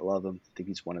quarterback. I love him. I think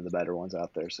he's one of the better ones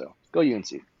out there. So go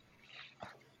UNC. You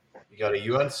got a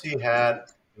UNC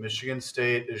hat. Michigan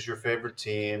State is your favorite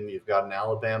team. You've got an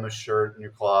Alabama shirt in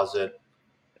your closet.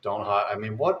 Don't hide. I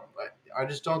mean, what? I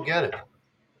just don't get it.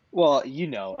 Well,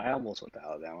 I almost went to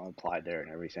Alabama, applied there and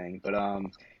everything, but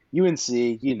UNC,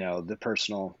 the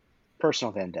personal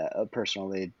vendetta,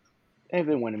 they've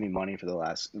been winning me money for the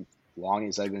last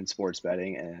longest I've been sports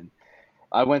betting, and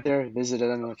I went there, visited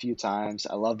them a few times.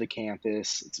 I love the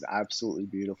campus; it's absolutely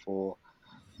beautiful.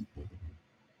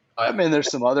 I mean,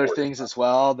 there's some other things as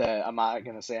well that I'm not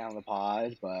going to say on the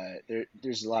pod, but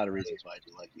there's a lot of reasons why I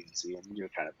do like UNC, and you're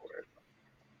kind of bored.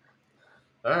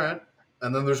 All right.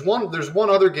 And then there's one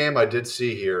other game I did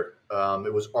see here.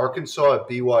 It was Arkansas at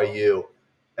BYU,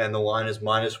 and the line is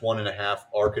 -1.5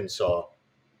 Arkansas.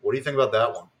 What do you think about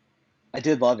that one? I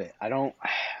did love it. I don't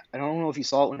know if you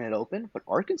saw it when it opened, but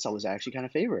Arkansas was actually kind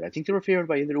of favored. I think they were favored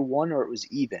by either one or it was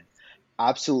even.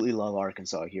 Absolutely love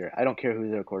Arkansas here. I don't care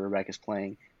who their quarterback is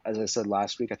playing. As I said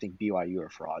last week, I think BYU are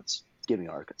frauds. Give me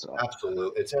Arkansas.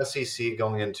 Absolutely. It's SEC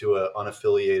going into an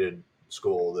unaffiliated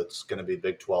school that's going to be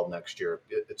Big 12 next year.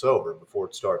 It's over before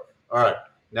it starts. All right.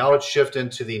 Now let's shift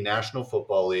into the National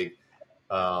Football League.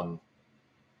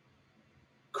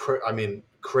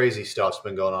 Crazy stuff's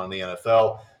been going on in the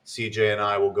NFL. CJ and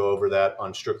I will go over that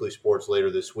on Strictly Sports later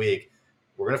this week.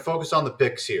 We're going to focus on the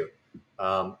picks here.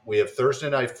 We have Thursday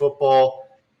Night Football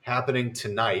happening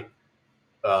tonight.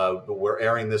 We're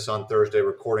airing this on Thursday,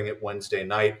 recording it Wednesday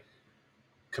night.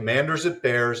 Commanders at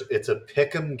Bears. It's a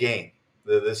pick'em game.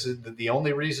 This is the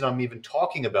only reason I'm even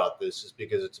talking about this is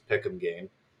because it's a pick'em game.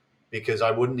 Because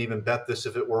I wouldn't even bet this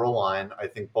if it were a line. I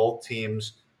think both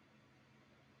teams.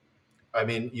 I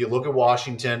mean, you look at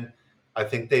Washington. I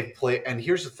think they've played, and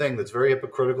here's the thing that's very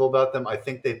hypocritical about them. I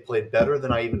think they've played better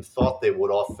than I even thought they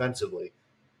would offensively.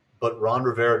 But Ron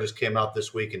Rivera just came out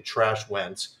this week and trashed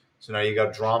Wentz. So now you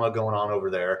got drama going on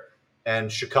over there. And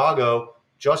Chicago,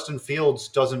 Justin Fields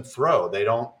doesn't throw. They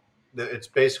don't. It's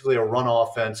basically a run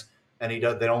offense, and they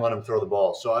don't let him throw the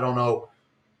ball. So I don't know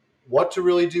what to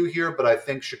really do here, but I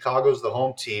think Chicago's the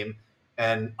home team,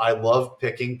 and I love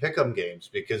picking pick'em games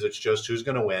because it's just who's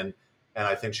going to win, and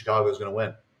I think Chicago's going to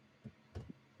win.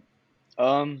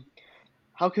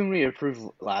 How can we improve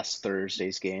last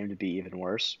Thursday's game to be even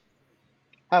worse?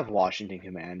 Have Washington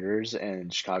Commanders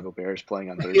and Chicago Bears playing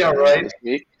on Thursday this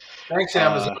week. Thanks,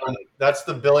 Amazon. That's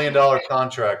the $1 billion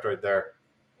contract right there.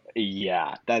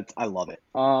 Yeah, I love it.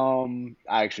 I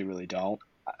actually really don't.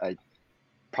 I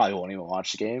probably won't even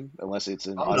watch the game unless it's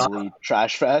an ugly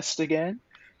trash fest again.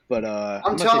 But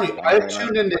I'm telling you, I have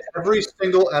tuned into every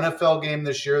single NFL game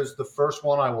this year. It's the first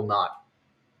one I will not.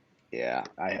 Yeah,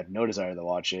 I have no desire to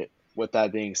watch it. With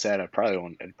that being said, I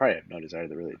probably have no desire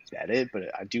to really bet it, but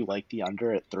I do like the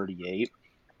under at 38.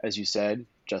 As you said,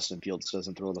 Justin Fields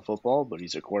doesn't throw the football, but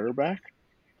he's a quarterback.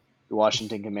 The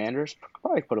Washington Commanders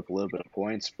probably put up a little bit of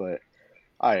points, but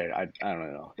I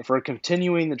don't know. If we're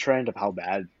continuing the trend of how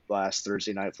bad last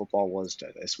Thursday Night Football was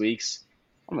to this week's,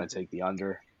 I'm going to take the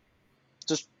under.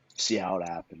 Just see how it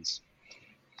happens.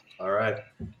 All right.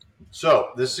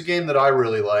 So this is a game that I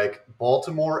really like.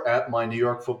 Baltimore at my New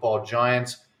York Football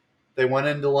Giants. They went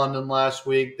into London last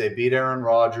week. They beat Aaron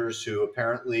Rodgers, who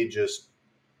apparently just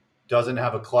doesn't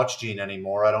have a clutch gene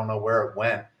anymore. I don't know where it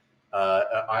went.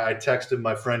 I texted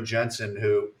my friend Jensen,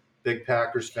 who big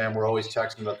Packers fan. We're always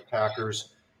texting about the Packers.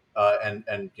 And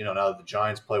now that the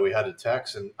Giants play, we had to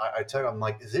text. And I tell you, I'm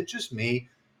like, is it just me?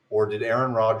 Or did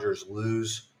Aaron Rodgers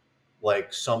lose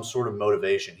like some sort of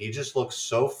motivation? He just looks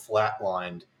so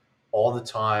flatlined all the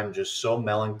time, just so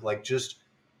melancholy.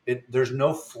 There's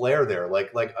no flair there.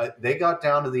 They got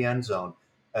down to the end zone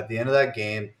at the end of that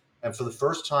game, and for the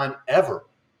first time ever,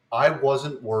 I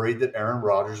wasn't worried that Aaron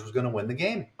Rodgers was going to win the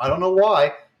game. I don't know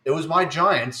why. It was my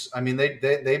Giants. I mean, they've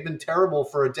been terrible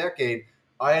for a decade.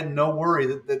 I had no worry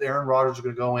that Aaron Rodgers was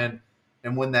going to go in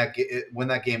and win that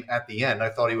game at the end. I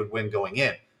thought he would win going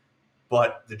in.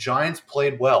 But the Giants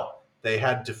played well. They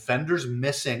had defenders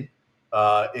missing,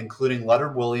 including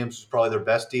Leonard Williams, who's probably their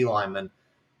best D lineman.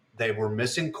 They were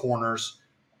missing corners.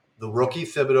 The rookie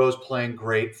Thibodeau is playing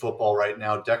great football right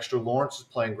now. Dexter Lawrence is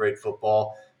playing great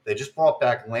football. They just brought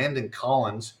back Landon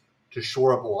Collins to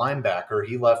shore up linebacker.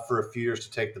 He left for a few years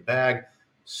to take the bag,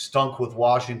 stunk with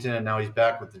Washington, and now he's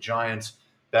back with the Giants,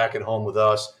 back at home with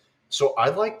us. So I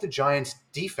like the Giants'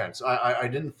 defense. I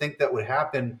didn't think that would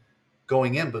happen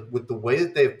going in, but with the way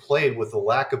that they've played, with the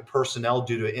lack of personnel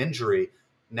due to injury,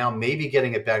 now maybe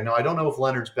getting it back. Now, I don't know if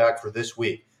Leonard's back for this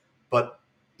week, but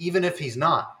even if he's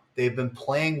not, they've been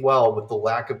playing well with the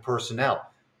lack of personnel.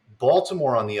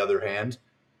 Baltimore, on the other hand,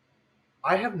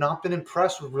 I have not been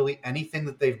impressed with really anything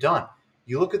that they've done.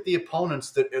 You look at the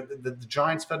opponents that the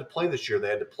Giants had to play this year. They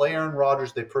had to play Aaron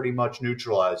Rodgers. They pretty much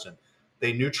neutralized him.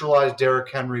 They neutralized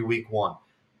Derrick Henry week 1.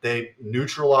 They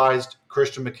neutralized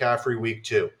Christian McCaffrey week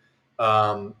 2.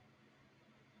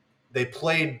 They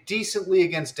played decently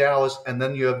against Dallas, and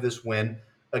then you have this win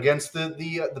against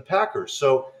the Packers.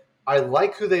 So I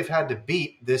like who they've had to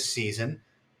beat this season,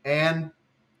 and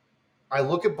I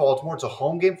look at Baltimore. It's a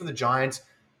home game for the Giants.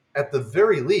 At the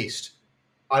very least,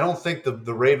 I don't think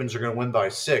the Ravens are going to win by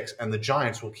 6, and the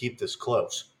Giants will keep this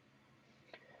close.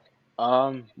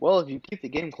 Well, if you keep the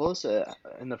game close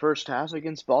in the first half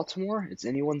against Baltimore, it's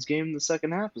anyone's game in the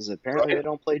second half, because apparently They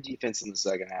don't play defense in the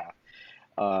second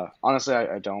half. Honestly,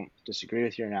 I don't disagree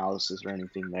with your analysis or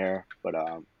anything there, but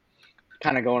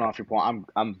kind of going off your point,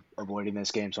 I'm avoiding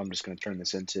this game, so I'm just going to turn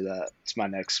this into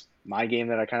my game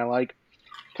that I kind of like.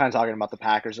 Kind of talking about the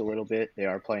Packers a little bit. They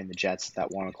are playing the Jets at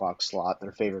that 1 o'clock slot.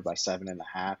 They're favored by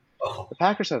 7.5. Oh. The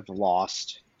Packers have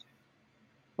lost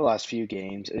the last few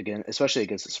games, again, especially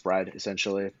against the spread,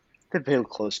 essentially. They've played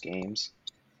close games.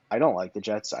 I don't like the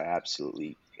Jets. I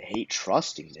absolutely hate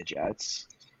trusting the Jets.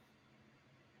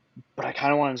 But I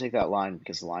kind of want to take that line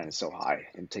because the line is so high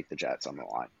and take the Jets on the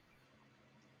line.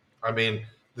 I mean,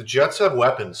 the Jets have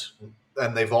weapons,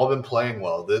 and they've all been playing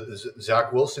well.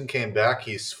 Zach Wilson came back.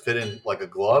 He's fit in like a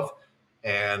glove,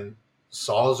 and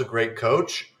Saleh's a great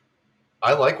coach.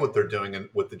 I like what they're doing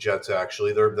with the Jets,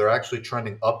 actually. They're actually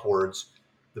trending upwards.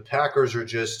 The Packers are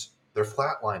they're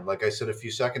flatlined, like I said a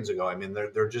few seconds ago. I mean,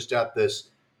 they're just at this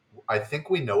 – I think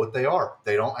we know what they are.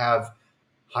 They don't have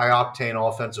high-octane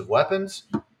offensive weapons.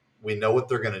 We know what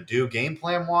they're going to do game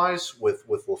plan-wise with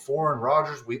LaFleur and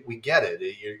Rodgers. We get it.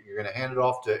 You're going to hand it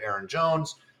off to Aaron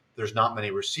Jones. There's not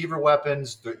many receiver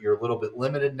weapons. You're a little bit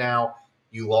limited now.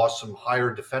 You lost some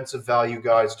higher defensive value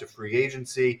guys to free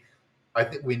agency. I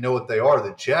think we know what they are.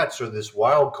 The Jets are this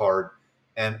wild card,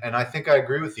 and I think I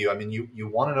agree with you. I mean, you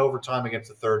won in overtime against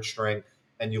the third string,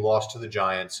 and you lost to the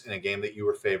Giants in a game that you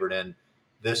were favored in.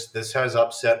 This has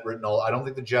upset written all. I don't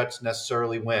think the Jets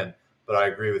necessarily win, but I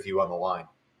agree with you on the line.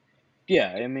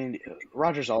 Yeah, I mean,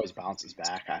 Rodgers always bounces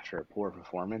back after a poor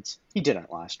performance. He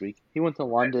didn't last week. He went to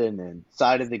London and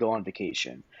decided to go on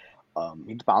vacation.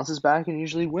 He bounces back and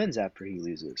usually wins after he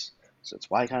loses. So that's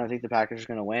why I kind of think the Packers are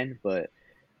going to win. But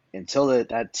until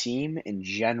that team in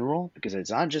general, because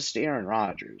it's not just Aaron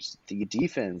Rodgers, the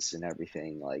defense and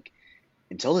everything, like,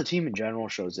 until the team in general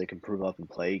shows they can prove up and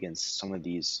play against some of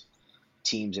these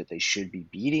teams that they should be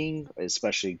beating,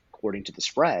 especially according to the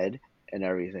spread and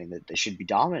everything that they should be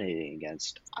dominating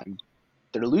against,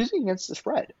 they're losing against the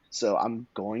spread. So I'm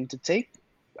going to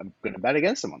bet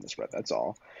against them on the spread. That's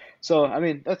all. So, I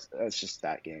mean, that's just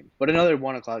that game. But another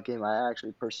 1 o'clock game I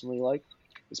actually personally like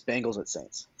is Bengals at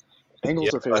Saints.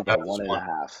 Bengals are favored by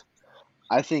 1.5.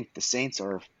 I think the Saints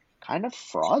are kind of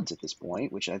frauds at this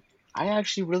point, which I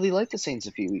actually really liked the Saints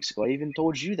a few weeks ago. I even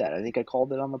told you that. I think I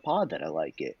called it on the pod that I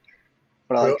like it.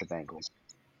 But I like the Bengals.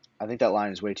 I think that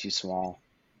line is way too small.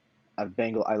 I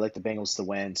like the Bengals to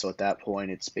win, so at that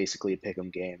point, it's basically a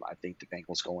pick'em game. I think the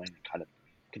Bengals go in and kind of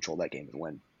control that game and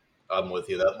win. I'm with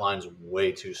you. That line's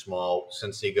way too small.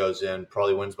 Cincy goes in,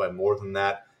 probably wins by more than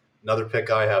that. Another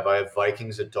pick I have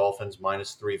Vikings at Dolphins,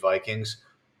 -3 Vikings.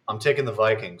 I'm taking the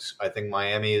Vikings. I think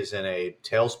Miami is in a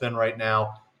tailspin right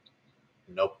now.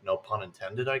 No pun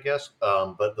intended, I guess.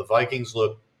 But the Vikings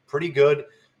look pretty good.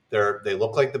 They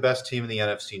look like the best team in the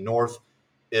NFC North.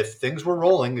 If things were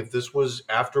rolling, if this was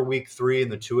after week 3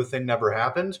 and the Tua thing never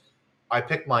happened, I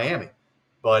picked Miami.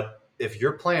 But if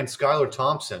you're playing Skylar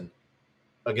Thompson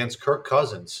against Kirk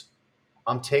Cousins,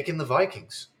 I'm taking the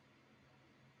Vikings.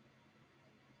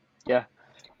 Yeah.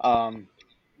 I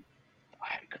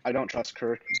don't trust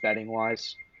Kirk betting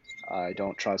wise. I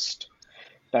don't trust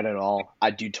that at all.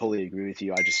 I do totally agree with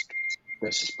you.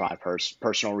 This is probably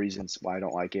personal reasons why I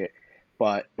don't like it.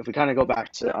 But if we kind of go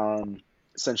back to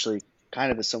essentially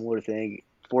kind of a similar thing,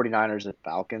 49ers and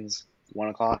Falcons, 1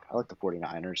 o'clock. I like the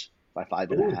 49ers by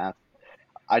 5.5.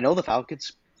 I know the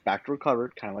Falcons back to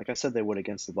recovered, kind of like I said they would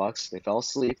against the Bucks. They fell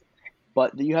asleep.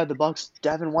 But you had the Bucks,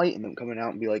 Devin White, and them coming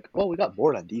out and be like, well, we got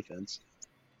bored on defense.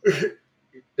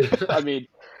 I mean,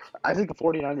 I think the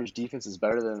 49ers defense is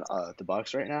better than the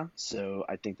Bucks right now, so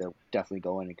I think they'll definitely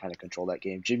go in and kind of control that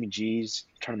game. Jimmy G's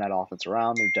turning that offense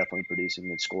around. They're definitely producing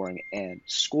good scoring and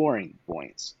scoring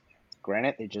points.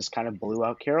 Granted, they just kind of blew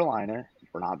out Carolina.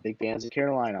 We're not big fans of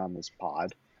Carolina on this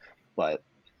pod, but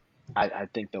I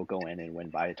think they'll go in and win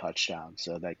by a touchdown,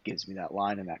 so that gives me that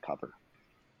line and that cover.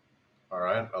 All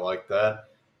right, I like that.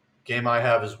 Game I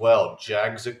have as well,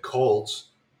 Jags at Colts,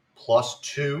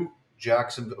 +2.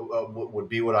 Jacksonville would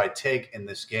be what I take in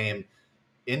this game.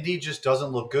 Indy just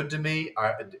doesn't look good to me.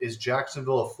 Is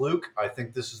Jacksonville a fluke? I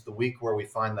think this is the week where we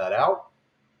find that out.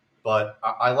 But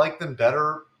I like them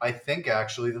better, I think,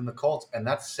 actually, than the Colts. And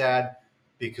that's sad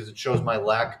because it shows my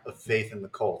lack of faith in the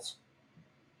Colts.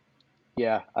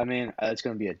 Yeah, I mean, it's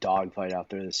going to be a dogfight out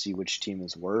there to see which team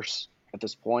is worse at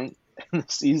this point in the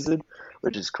season,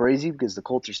 which is crazy because the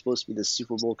Colts are supposed to be the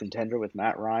Super Bowl contender with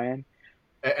Matt Ryan.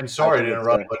 And sorry to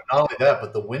interrupt, but not only that,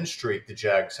 but the win streak the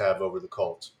Jags have over the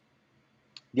Colts.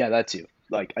 Yeah, that too.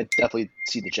 Like, I definitely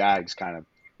see the Jags kind of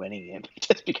winning it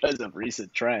just because of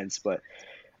recent trends, but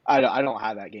I don't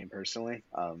have that game personally.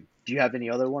 Do you have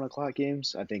any other 1 o'clock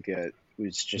games? I think it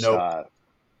was just Nope.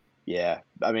 yeah.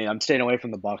 I mean, I'm staying away from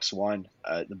the Bucks one.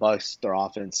 The Bucks, their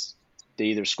offense, they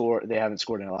haven't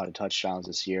scored in a lot of touchdowns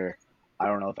this year. I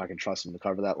don't know if I can trust them to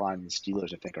cover that line. The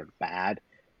Steelers, I think, are bad.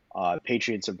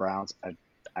 Patriots and Browns,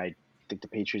 I think the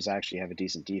Patriots actually have a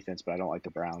decent defense, but I don't like the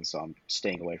Browns, so I'm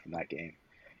staying away from that game.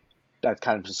 That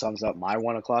kind of just sums up my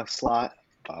 1 o'clock slot.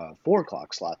 4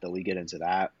 o'clock slot, though, we get into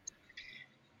that.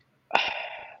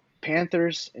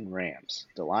 Panthers and Rams.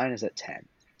 The line is at 10.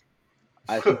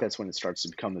 I think that's when it starts to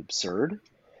become absurd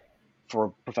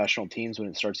for professional teams when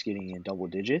it starts getting in double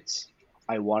digits.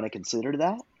 I want to consider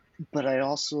that, but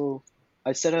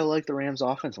I said I liked the Rams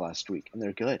offense last week, and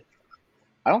they're good.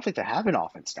 I don't think they have an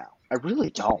offense now. I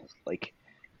really don't. Like,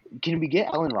 can we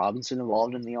get Allen Robinson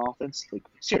involved in the offense? Like,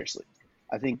 seriously.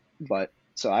 I think,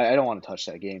 so I don't want to touch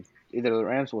that game. Either the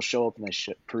Rams will show up and they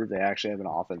should prove they actually have an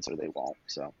offense, or they won't.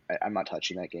 So I'm not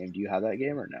touching that game. Do you have that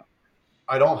game or no?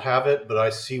 I don't have it, but I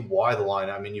see why the line.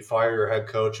 I mean, you fire your head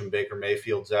coach and Baker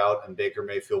Mayfield's out, and Baker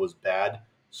Mayfield was bad.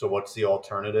 So what's the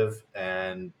alternative?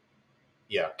 And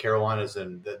yeah, Carolina's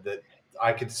in that.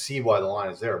 I could see why the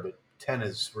line is there, but 10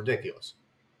 is ridiculous.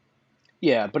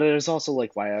 Yeah, but it is also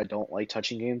like why I don't like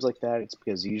touching games like that. It's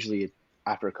because usually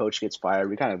after a coach gets fired,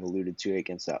 we kind of alluded to it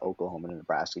against that Oklahoma and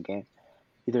Nebraska game.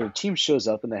 Either a team shows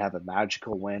up and they have a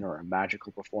magical win or a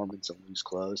magical performance and lose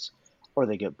close, or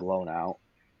they get blown out.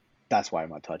 That's why I'm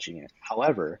not touching it.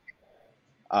 However,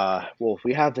 if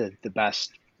we have the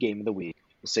best game of the week,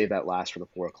 we'll save that last for the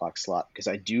 4 o'clock slot because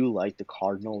I do like the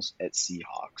Cardinals at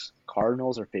Seahawks.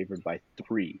 Cardinals are favored by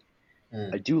 3.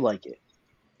 I do like it.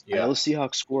 I know the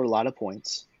Seahawks score a lot of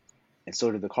points, and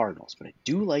so do the Cardinals, but I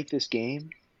do like this game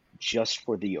just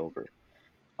for the over.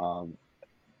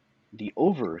 The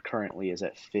over currently is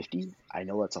at 50. I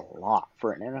know that's a lot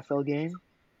for an NFL game,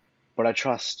 but I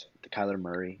trust the Kyler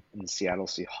Murray and the Seattle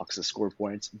Seahawks to score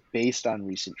points based on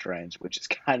recent trends, which is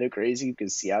kind of crazy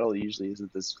because Seattle usually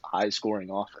isn't this high-scoring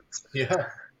offense. Yeah.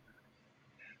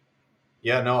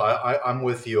 Yeah, no, I'm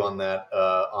with you on that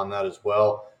as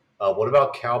well. What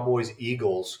about Cowboys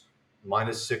Eagles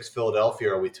 -6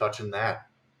 Philadelphia? Are we touching that?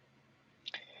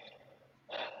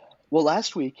 Well,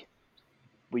 last week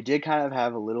we did kind of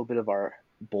have a little bit of our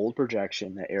bold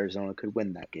projection that Arizona could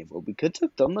win that game. Well, we could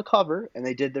took them the cover, and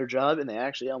they did their job, and they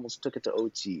actually almost took it to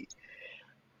OT.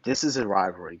 This is a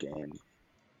rivalry game.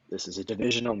 This is a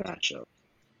divisional matchup.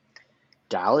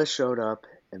 Dallas showed up,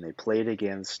 and they played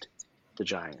against the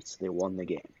Giants. They won the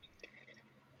game.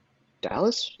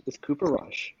 Dallas with Cooper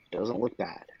Rush doesn't look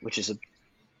bad, which is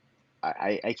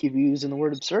I keep using the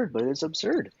word absurd, but it's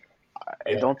absurd.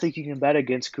 I don't think you can bet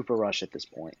against Cooper Rush at this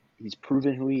point. He's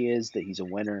proven who he is, that he's a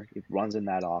winner. He runs in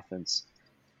that offense.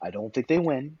 I don't think they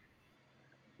win,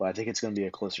 but I think it's going to be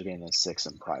a closer game than 6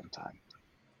 in prime time.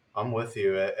 I'm with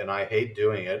you, and I hate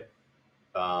doing it.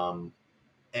 Um,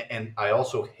 and I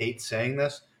also hate saying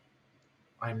this.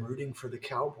 I'm rooting for the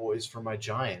Cowboys for my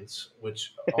Giants,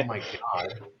 which, oh my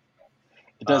God.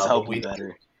 It does But help you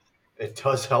better. it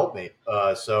does help me.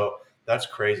 So that's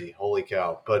crazy. Holy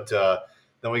cow. But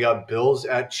then we got Bills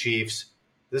at Chiefs.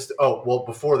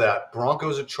 Before that,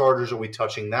 Broncos at Chargers. Are we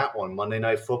touching that one? Monday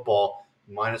Night Football,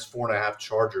 -4.5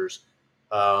 Chargers.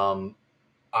 Um,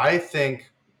 I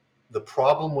think the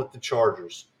problem with the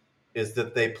Chargers is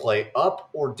that they play up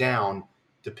or down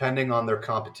depending on their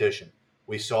competition.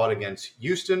 We saw it against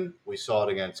Houston. We saw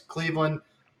it against Cleveland.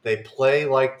 They play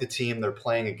like the team they're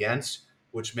playing against,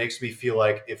 which makes me feel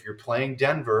like if you're playing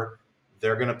Denver,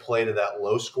 they're going to play to that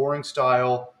low scoring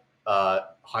style,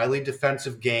 highly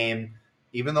defensive game.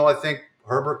 Even though I think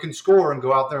Herbert can score and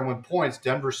go out there and win points,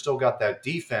 Denver's still got that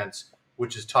defense,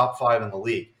 which is top 5 in the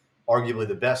league, arguably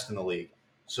the best in the league.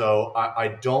 So I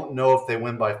don't know if they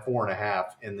win by 4.5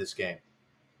 in this game.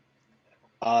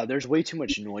 There's way too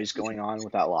much noise going on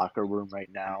with that locker room right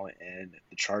now, and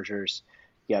the Chargers.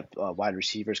 You have wide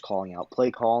receivers calling out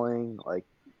play calling, like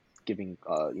giving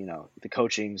the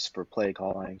coachings for play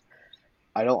calling.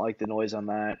 I don't like the noise on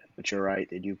that, but you're right.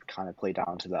 They do kind of play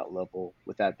down to that level.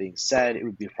 With that being said, it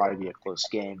would probably be a close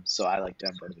game, so I like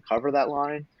Denver to cover that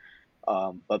line.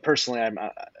 But personally,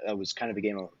 that was kind of a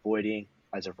game I'm avoiding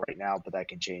as of right now, but that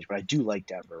can change. But I do like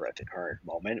Denver at the current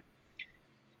moment.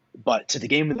 But to the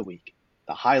game of the week,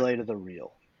 the highlight of the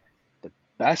reel, the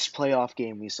best playoff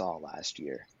game we saw last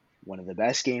year, one of the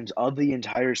best games of the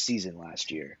entire season last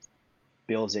year,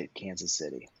 Bills at Kansas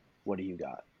City. What do you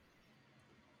got?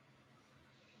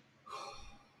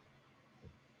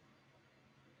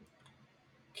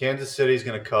 Kansas City's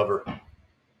going to cover.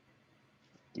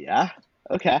 Yeah?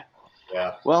 Okay.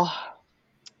 Yeah. Well,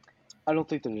 I don't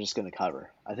think they're just going to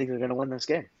cover. I think they're going to win this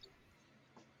game.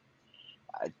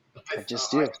 I just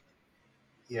do.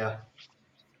 Yeah.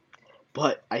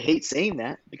 But I hate saying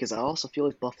that because I also feel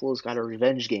like Buffalo's got a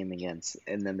revenge game against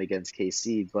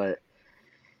KC. But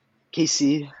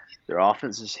KC, their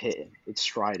offense is hitting. It's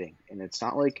striding. And it's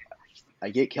not like I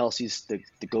get Kelsey's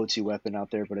the go-to weapon out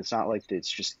there, but it's not like it's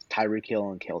just Tyreek Hill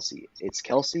and Kelsey. It's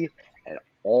Kelsey and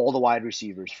all the wide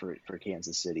receivers for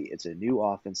Kansas City. It's a new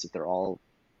offense that they're all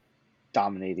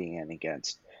dominating and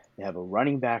against. They have a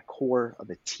running back core of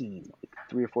a team, like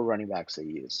 3 or 4 running backs they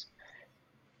use.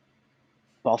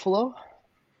 Buffalo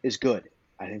is good.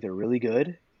 I think they're really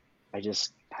good. I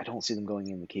don't see them going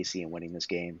into KC and winning this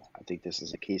game. I think this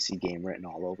is a KC game written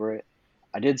all over it.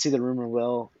 I did see the rumor,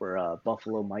 Will, where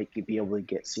Buffalo might be able to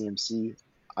get CMC.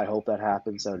 I hope that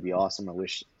happens. That would be awesome. I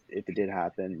wish if it did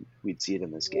happen, we'd see it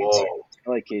in this game. Whoa. I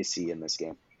like KC in this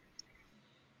game.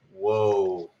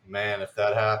 Whoa, man, if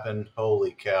that happened,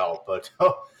 holy cow. But,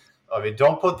 I mean,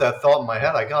 don't put that thought in my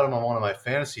head. I got him on one of my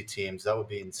fantasy teams. That would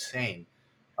be insane.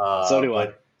 So do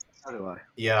I.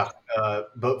 Yeah,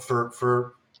 but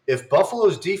for if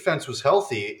Buffalo's defense was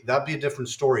healthy, that'd be a different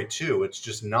story too. It's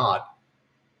just not,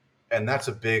 and that's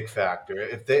a big factor.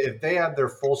 If they had their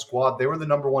full squad, they were the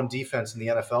number 1 defense in the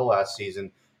NFL last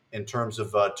season in terms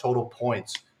of total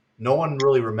points. No one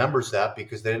really remembers that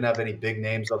because they didn't have any big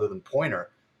names other than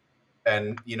Pointer.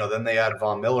 And then they add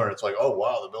Von Miller, and it's like, oh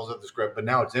wow, the Bills have this great, but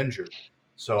now it's injured.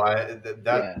 So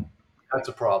that's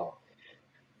a problem.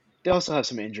 They also have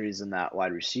some injuries in that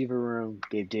wide receiver room.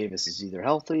 Gabe Davis is either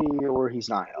healthy or he's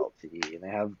not healthy. And they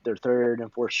have their 3rd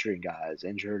and 4th string guys,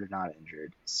 injured or not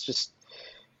injured. It's just,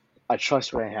 I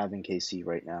trust what I have in KC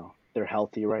right now. They're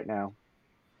healthy right now.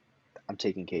 I'm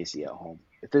taking KC at home.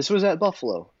 If this was at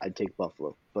Buffalo, I'd take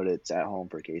Buffalo, but it's at home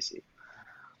for KC.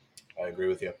 I agree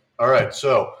with you. All right,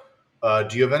 so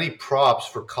do you have any props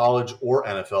for college or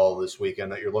NFL this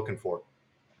weekend that you're looking for?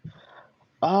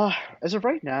 As of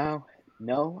right now,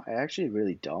 no, I actually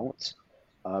really don't.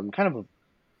 Kind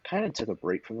of took a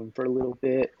break from them for a little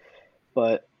bit,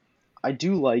 but I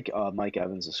do like Mike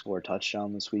Evans to score a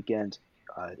touchdown this weekend.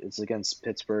 It's against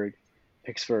Pittsburgh.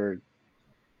 Pittsburgh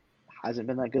hasn't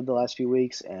been that good the last few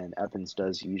weeks, and Evans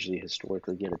does usually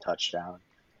historically get a touchdown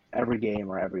every game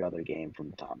or every other game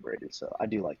from Tom Brady. So I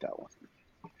do like that one.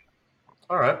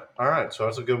 All right. So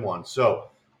that's a good one. So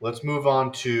let's move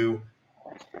on to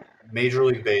Major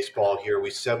League Baseball here. We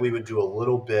said we would do a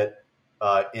little bit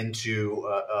into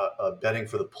betting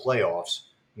for the playoffs.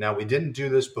 Now, we didn't do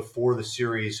this before the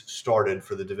series started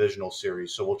for the divisional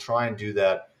series, so we'll try and do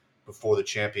that before the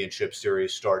championship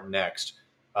series start next,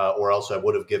 or else I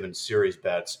would have given series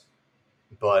bets.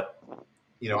 But,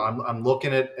 I'm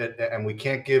looking at and we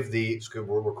can't give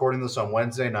we're recording this on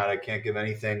Wednesday night. I can't give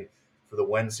anything for the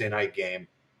Wednesday night game.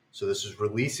 So this is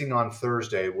releasing on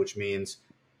Thursday, which means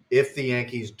if the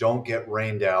Yankees don't get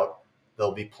rained out,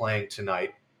 they'll be playing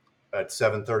tonight at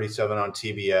 7:37 on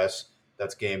TBS.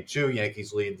 That's game 2.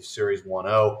 Yankees lead the series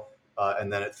 1-0.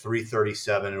 And then at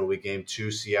 3:37, it'll be game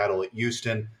 2, Seattle at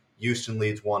Houston. Houston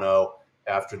leads 1-0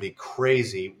 after the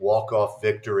crazy walk-off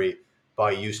victory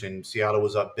by Houston. Seattle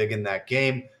was up big in that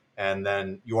game, and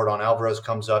then Yordan Alvarez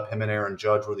comes up. Him and Aaron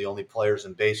Judge were the only players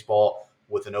in baseball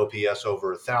with an OPS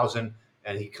over 1,000,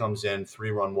 and he comes in,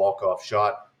 3-run walk-off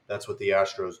shot. That's what the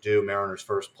Astros do. Mariners'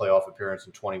 first playoff appearance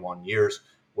in 21 years,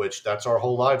 which that's our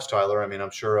whole lives, Tyler. I mean, I'm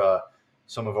sure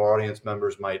some of our audience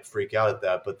members might freak out at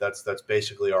that, but that's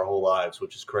basically our whole lives,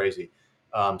 which is crazy.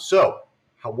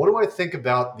 What do I think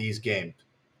about these games?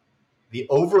 The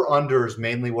over-under is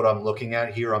mainly what I'm looking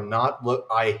at here.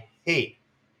 I hate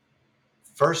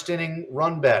first inning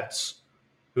run bets.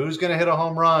 Who's going to hit a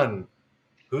home run?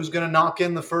 Who's going to knock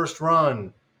in the first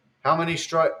run? How many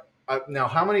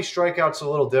strikeouts is a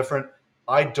little different.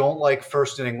 I don't like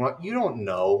first inning run. You don't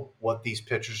know what these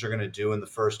pitchers are going to do in the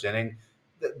first inning.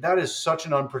 That is such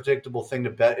an unpredictable thing to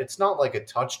bet. It's not like a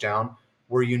touchdown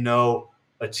where you know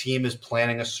a team is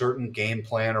planning a certain game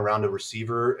plan around a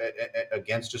receiver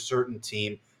against a certain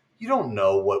team. You don't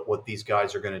know what these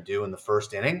guys are going to do in the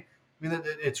first inning. I mean,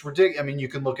 it's ridiculous. I mean, you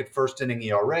can look at first inning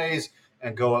ERAs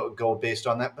and go based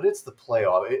on that, but it's the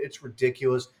playoff. It's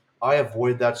ridiculous. I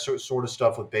avoid that sort of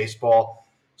stuff with baseball.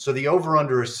 So the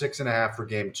over-under is 6.5 for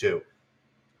game 2.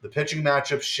 The pitching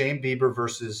matchup, Shane Bieber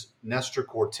versus Nestor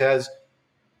Cortez.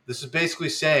 This is basically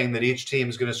saying that each team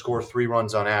is going to score 3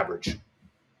 runs on average.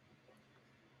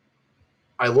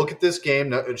 I look at this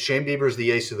game. Shane Bieber is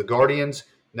the ace of the Guardians.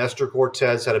 Nestor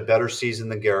Cortez had a better season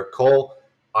than Garrett Cole.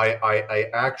 I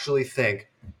actually think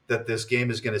that this game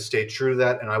is going to stay true to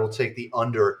that, and I will take the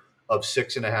under of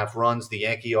 6.5 runs. The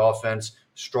Yankee offense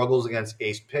struggles against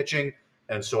ace pitching,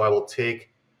 and so I will take,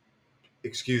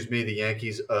 the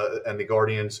Yankees and the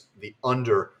Guardians, the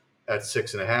under at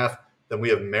 6.5. Then we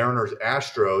have Mariners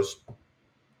Astros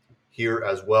here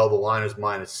as well. The line is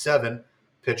 -7.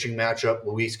 Pitching matchup,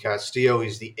 Luis Castillo.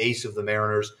 He's the ace of the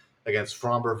Mariners against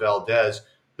Framber Valdez,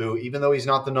 who, even though he's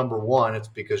not the number one, it's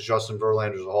because Justin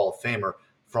Verlander is a Hall of Famer.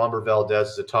 Framber Valdez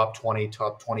is a top 20,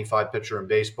 top 25 pitcher in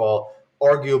baseball.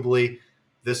 Arguably,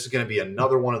 this is going to be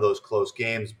another one of those close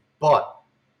games, but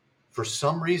for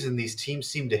some reason, these teams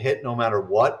seem to hit no matter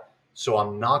what, so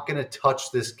I'm not going to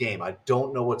touch this game. I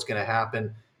don't know what's going to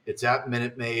happen. It's at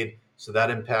Minute Maid, so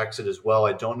that impacts it as well.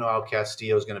 I don't know how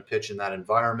Castillo is going to pitch in that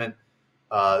environment.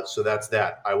 So that's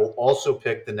that. I will also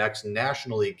pick the next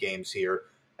National League games here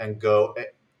and go.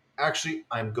 Actually,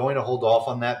 I'm going to hold off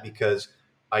on that because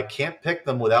I can't pick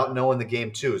them without knowing the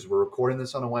game twos. We're recording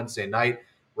this on a Wednesday night.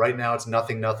 Right now, it's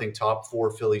 0-0. Top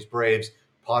 4 Phillies Braves.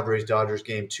 Padres Dodgers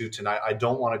game 2 tonight. I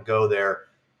don't want to go there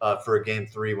for a game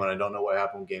 3 when I don't know what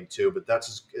happened in game 2. But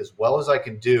that's as well as I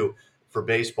can do for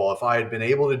baseball. If I had been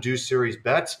able to do series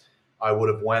bets, I would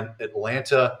have went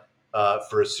Atlanta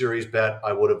for a series bet.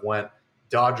 I would have went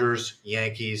Dodgers,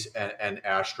 Yankees, and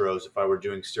Astros if I were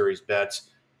doing series bets,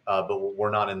 but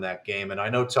we're not in that game. And I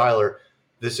know, Tyler,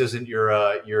 this isn't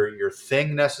your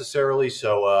thing necessarily,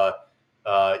 so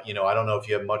I don't know if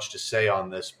you have much to say on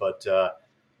this, but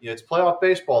it's playoff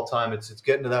baseball time. It's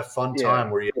getting to that fun time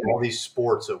where you have all these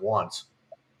sports at once.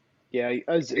 Yeah,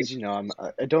 as you know,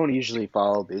 I don't usually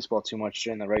follow baseball too much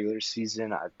during the regular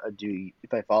season. I do,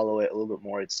 if I follow it a little bit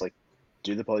more, it's like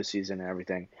do the postseason and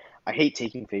everything. I hate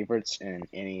taking favorites in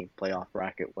any playoff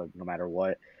bracket, no matter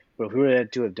what. But if we were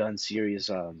to have done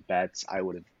series bets, I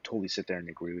would have totally sit there and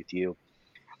agree with you.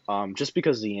 Just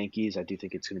because of the Yankees, I do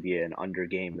think it's going to be an under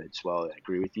game as well. I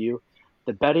agree with you.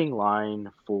 The betting line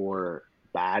for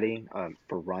batting,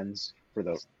 for runs,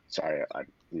 sorry, I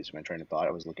lose my train of thought.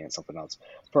 I was looking at something else.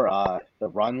 For the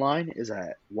run line is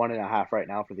at 1.5 right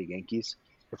now for the Yankees.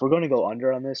 If we're going to go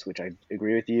under on this, which I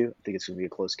agree with you, I think it's going to be a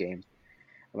close game.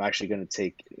 I'm actually going to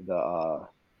take the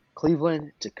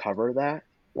Cleveland to cover that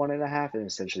 1.5 and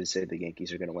essentially say the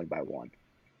Yankees are going to win by 1.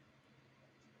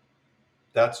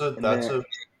 That's a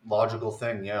logical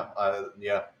thing. Yeah.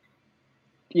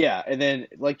 Yeah. And then,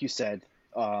 like you said,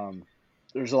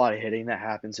 there's a lot of hitting that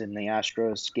happens in the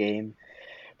Astros game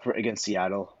against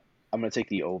Seattle. I'm going to take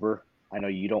the over. I know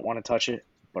you don't want to touch it,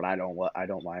 but I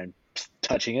don't mind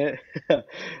touching it.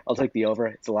 I'll take the over.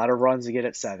 It's a lot of runs to get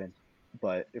at 7.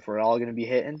 But if we're all going to be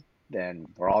hitting, then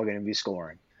we're all going to be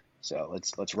scoring. So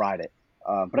let's ride it.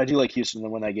 But I do like Houston to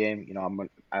win that game. You know,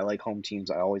 I like home teams.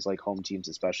 I always like home teams,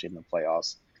 especially in the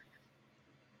playoffs.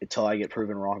 Until I get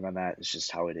proven wrong on that, it's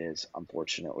just how it is,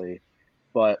 unfortunately.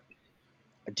 But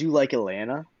I do like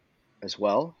Atlanta as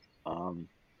well.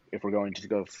 If we're going to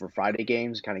go for Friday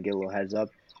games, kind of get a little heads up,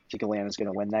 I think Atlanta's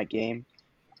going to win that game.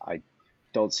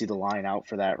 don't see the line out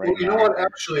for that Well, right you know now. what?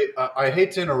 Actually, I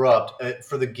hate to interrupt.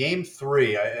 For the game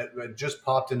three, it just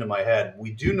popped into my head.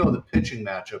 We do know the pitching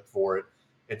matchup for it.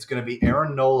 It's going to be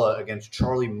Aaron Nola against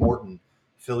Charlie Morton,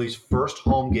 Philly's first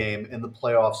home game in the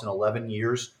playoffs in 11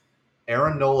 years.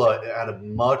 Aaron Nola had a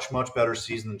much, much better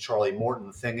season than Charlie Morton.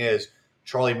 The thing is,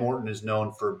 Charlie Morton is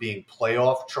known for being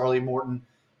playoff Charlie Morton.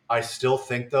 I still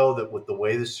think, though, that with the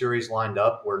way the series lined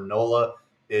up, where Nola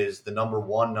is the number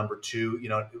one, number two,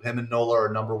 him and Nola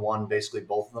are number one, basically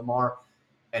both of them are,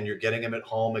 and you're getting him at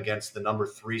home against the number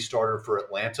three starter for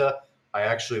Atlanta, I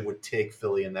actually would take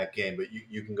Philly in that game, but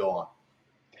you can go on.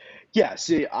 Yeah,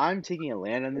 see, I'm taking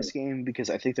Atlanta in this game because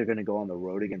I think they're going to go on the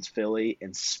road against Philly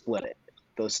and split it,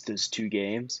 those two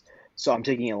games. So I'm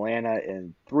taking Atlanta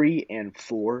in 3 and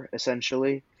 4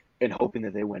 essentially, and hoping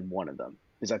that they win one of them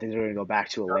because I think they're going to go back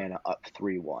to Atlanta up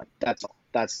 3-1. That's all.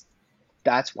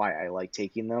 That's why I like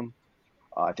taking them.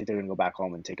 I think they're going to go back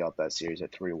home and take out that series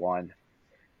at 3-1.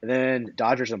 And then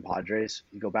Dodgers and Padres.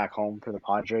 You go back home for the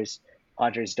Padres.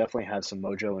 Padres definitely have some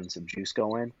mojo and some juice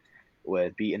going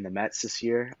with beating the Mets this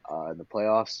year in the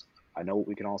playoffs. I know what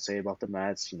we can all say about the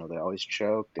Mets. They always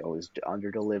choke, they always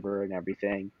underdeliver and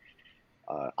everything.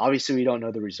 Obviously, we don't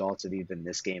know the results of even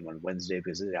this game on Wednesday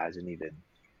because it hasn't even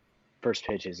first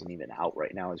pitch isn't even out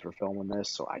right now as we're filming this,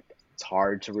 so it's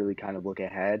hard to really kind of look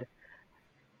ahead.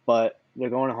 But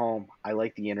they're going home. I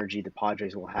like the energy the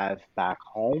Padres will have back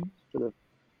home for the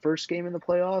first game in the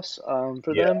playoffs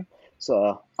for Yeah. them.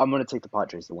 So I'm going to take the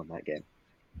Padres to win that game.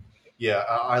 Yeah,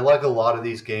 I like a lot of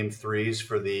these game threes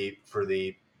for the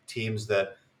teams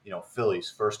that Phillies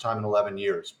first time in 11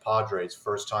 years, Padres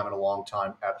first time in a long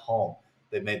time at home.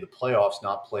 They've made the playoffs,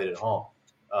 not played at home,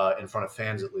 in front of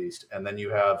fans at least. And then you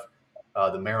have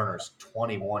the Mariners,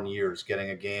 21 years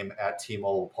getting a game at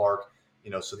T-Mobile Park.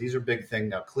 So these are big things.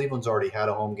 Now Cleveland's already had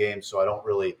a home game, so I don't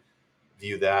really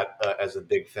view that as a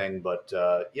big thing. But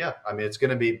yeah, I mean,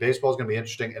 baseball's going to be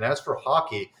interesting. And as for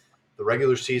hockey, the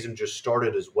regular season just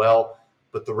started as well,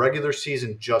 but the regular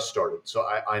season just started. So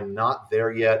I'm not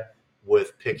there yet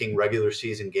with picking regular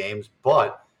season games,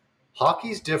 but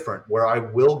hockey's different where I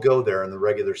will go there in the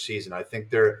regular season. I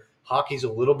think hockey's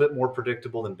a little bit more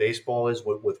predictable than baseball is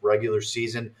with regular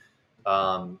season.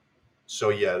 So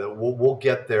yeah, we'll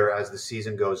get there as the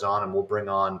season goes on, and we'll bring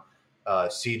on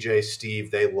CJ, Steve.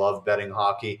 They love betting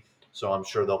hockey, so I'm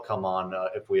sure they'll come on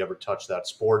if we ever touch that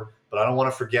sport. But I don't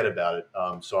want to forget about it,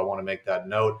 so I want to make that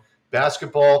note.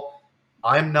 Basketball,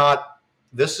 I'm not.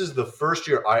 This is the first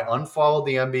year I unfollowed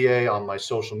the NBA on my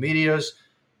social medias.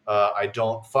 I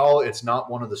don't follow. It's not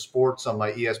one of the sports on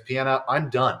my ESPN app. I'm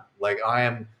done. Like I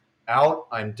am out.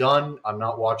 I'm done. I'm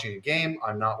not watching a game.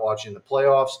 I'm not watching the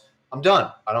playoffs. I'm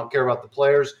done. I don't care about the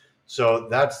players. So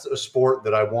that's a sport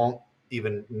that I won't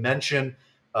even mention.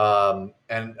 But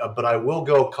I will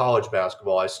go college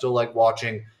basketball. I still like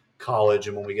watching college,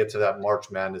 and when we get to that March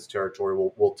Madness territory,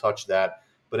 we'll touch that.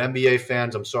 But NBA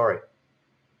fans, I'm sorry.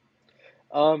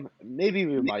 Maybe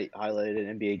we might highlight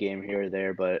an NBA game here or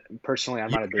there, but personally, I'm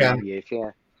You not a big can. NBA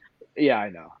fan. Yeah, I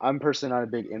know. I'm personally not a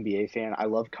big NBA fan. I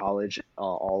love college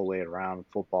all the way around,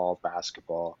 football,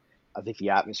 basketball. I think the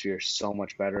atmosphere is so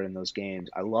much better in those games.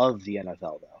 I love the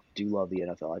NFL though. Do love the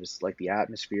NFL. I just like the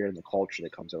atmosphere and the culture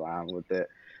that comes around with it.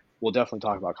 We'll definitely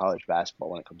talk about college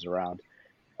basketball when it comes around.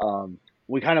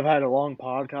 We kind of had a long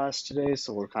podcast today,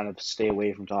 so we'll kind of stay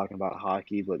away from talking about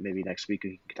hockey, but maybe next week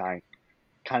we can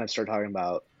kind of start talking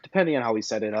about, depending on how we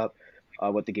set it up,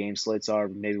 what the game slates are.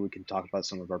 Maybe we can talk about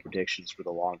some of our predictions for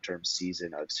the long-term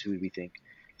season of who we think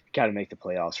kind of make the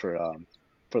playoffs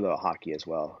for the hockey as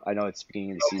well. I know it's the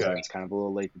beginning of the season; Okay. it's kind of a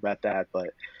little late to bet that, but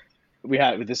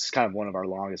this is kind of one of our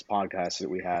longest podcasts that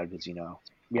we had because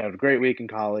we had a great week in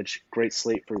college, great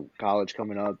slate for college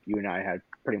coming up. You and I had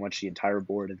pretty much the entire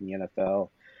board of the NFL.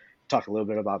 Talked a little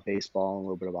bit about baseball and a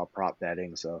little bit about prop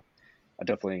betting. So I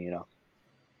definitely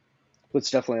let's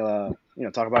definitely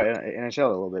talk about NHL a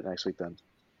little bit next week then.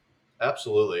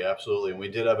 Absolutely, absolutely. And we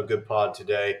did have a good pod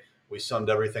today. We summed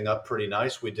everything up pretty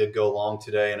nice. We did go long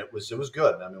today, and it was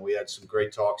good. I mean, we had some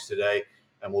great talks today,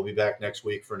 and we'll be back next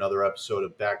week for another episode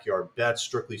of Backyard Bets.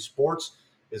 Strictly Sports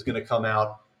is going to come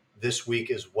out this week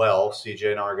as well.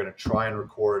 CJ and I are going to try and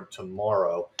record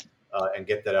tomorrow and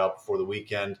get that out before the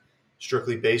weekend.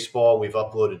 Strictly Baseball, we've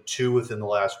uploaded 2 within the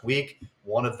last week.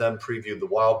 One of them previewed the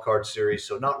Wild Card Series,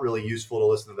 so not really useful to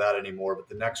listen to that anymore. But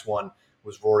the next one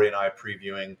was Rory and I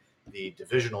previewing the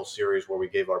divisional series where we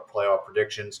gave our playoff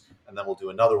predictions, and then we'll do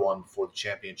another one before the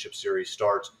championship series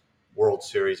starts, World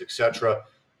Series, etc.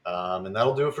 And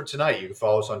that'll do it for tonight. You can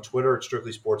follow us on Twitter at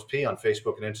Strictly Sports P, on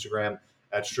Facebook and Instagram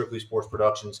at Strictly Sports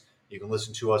Productions. You can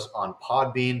listen to us on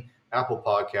Podbean, Apple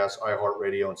Podcasts,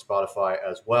 iHeartRadio, and Spotify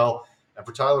as well. And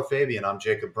for Tyler Fabian, I'm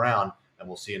Jacob Brown, and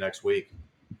we'll see you next week.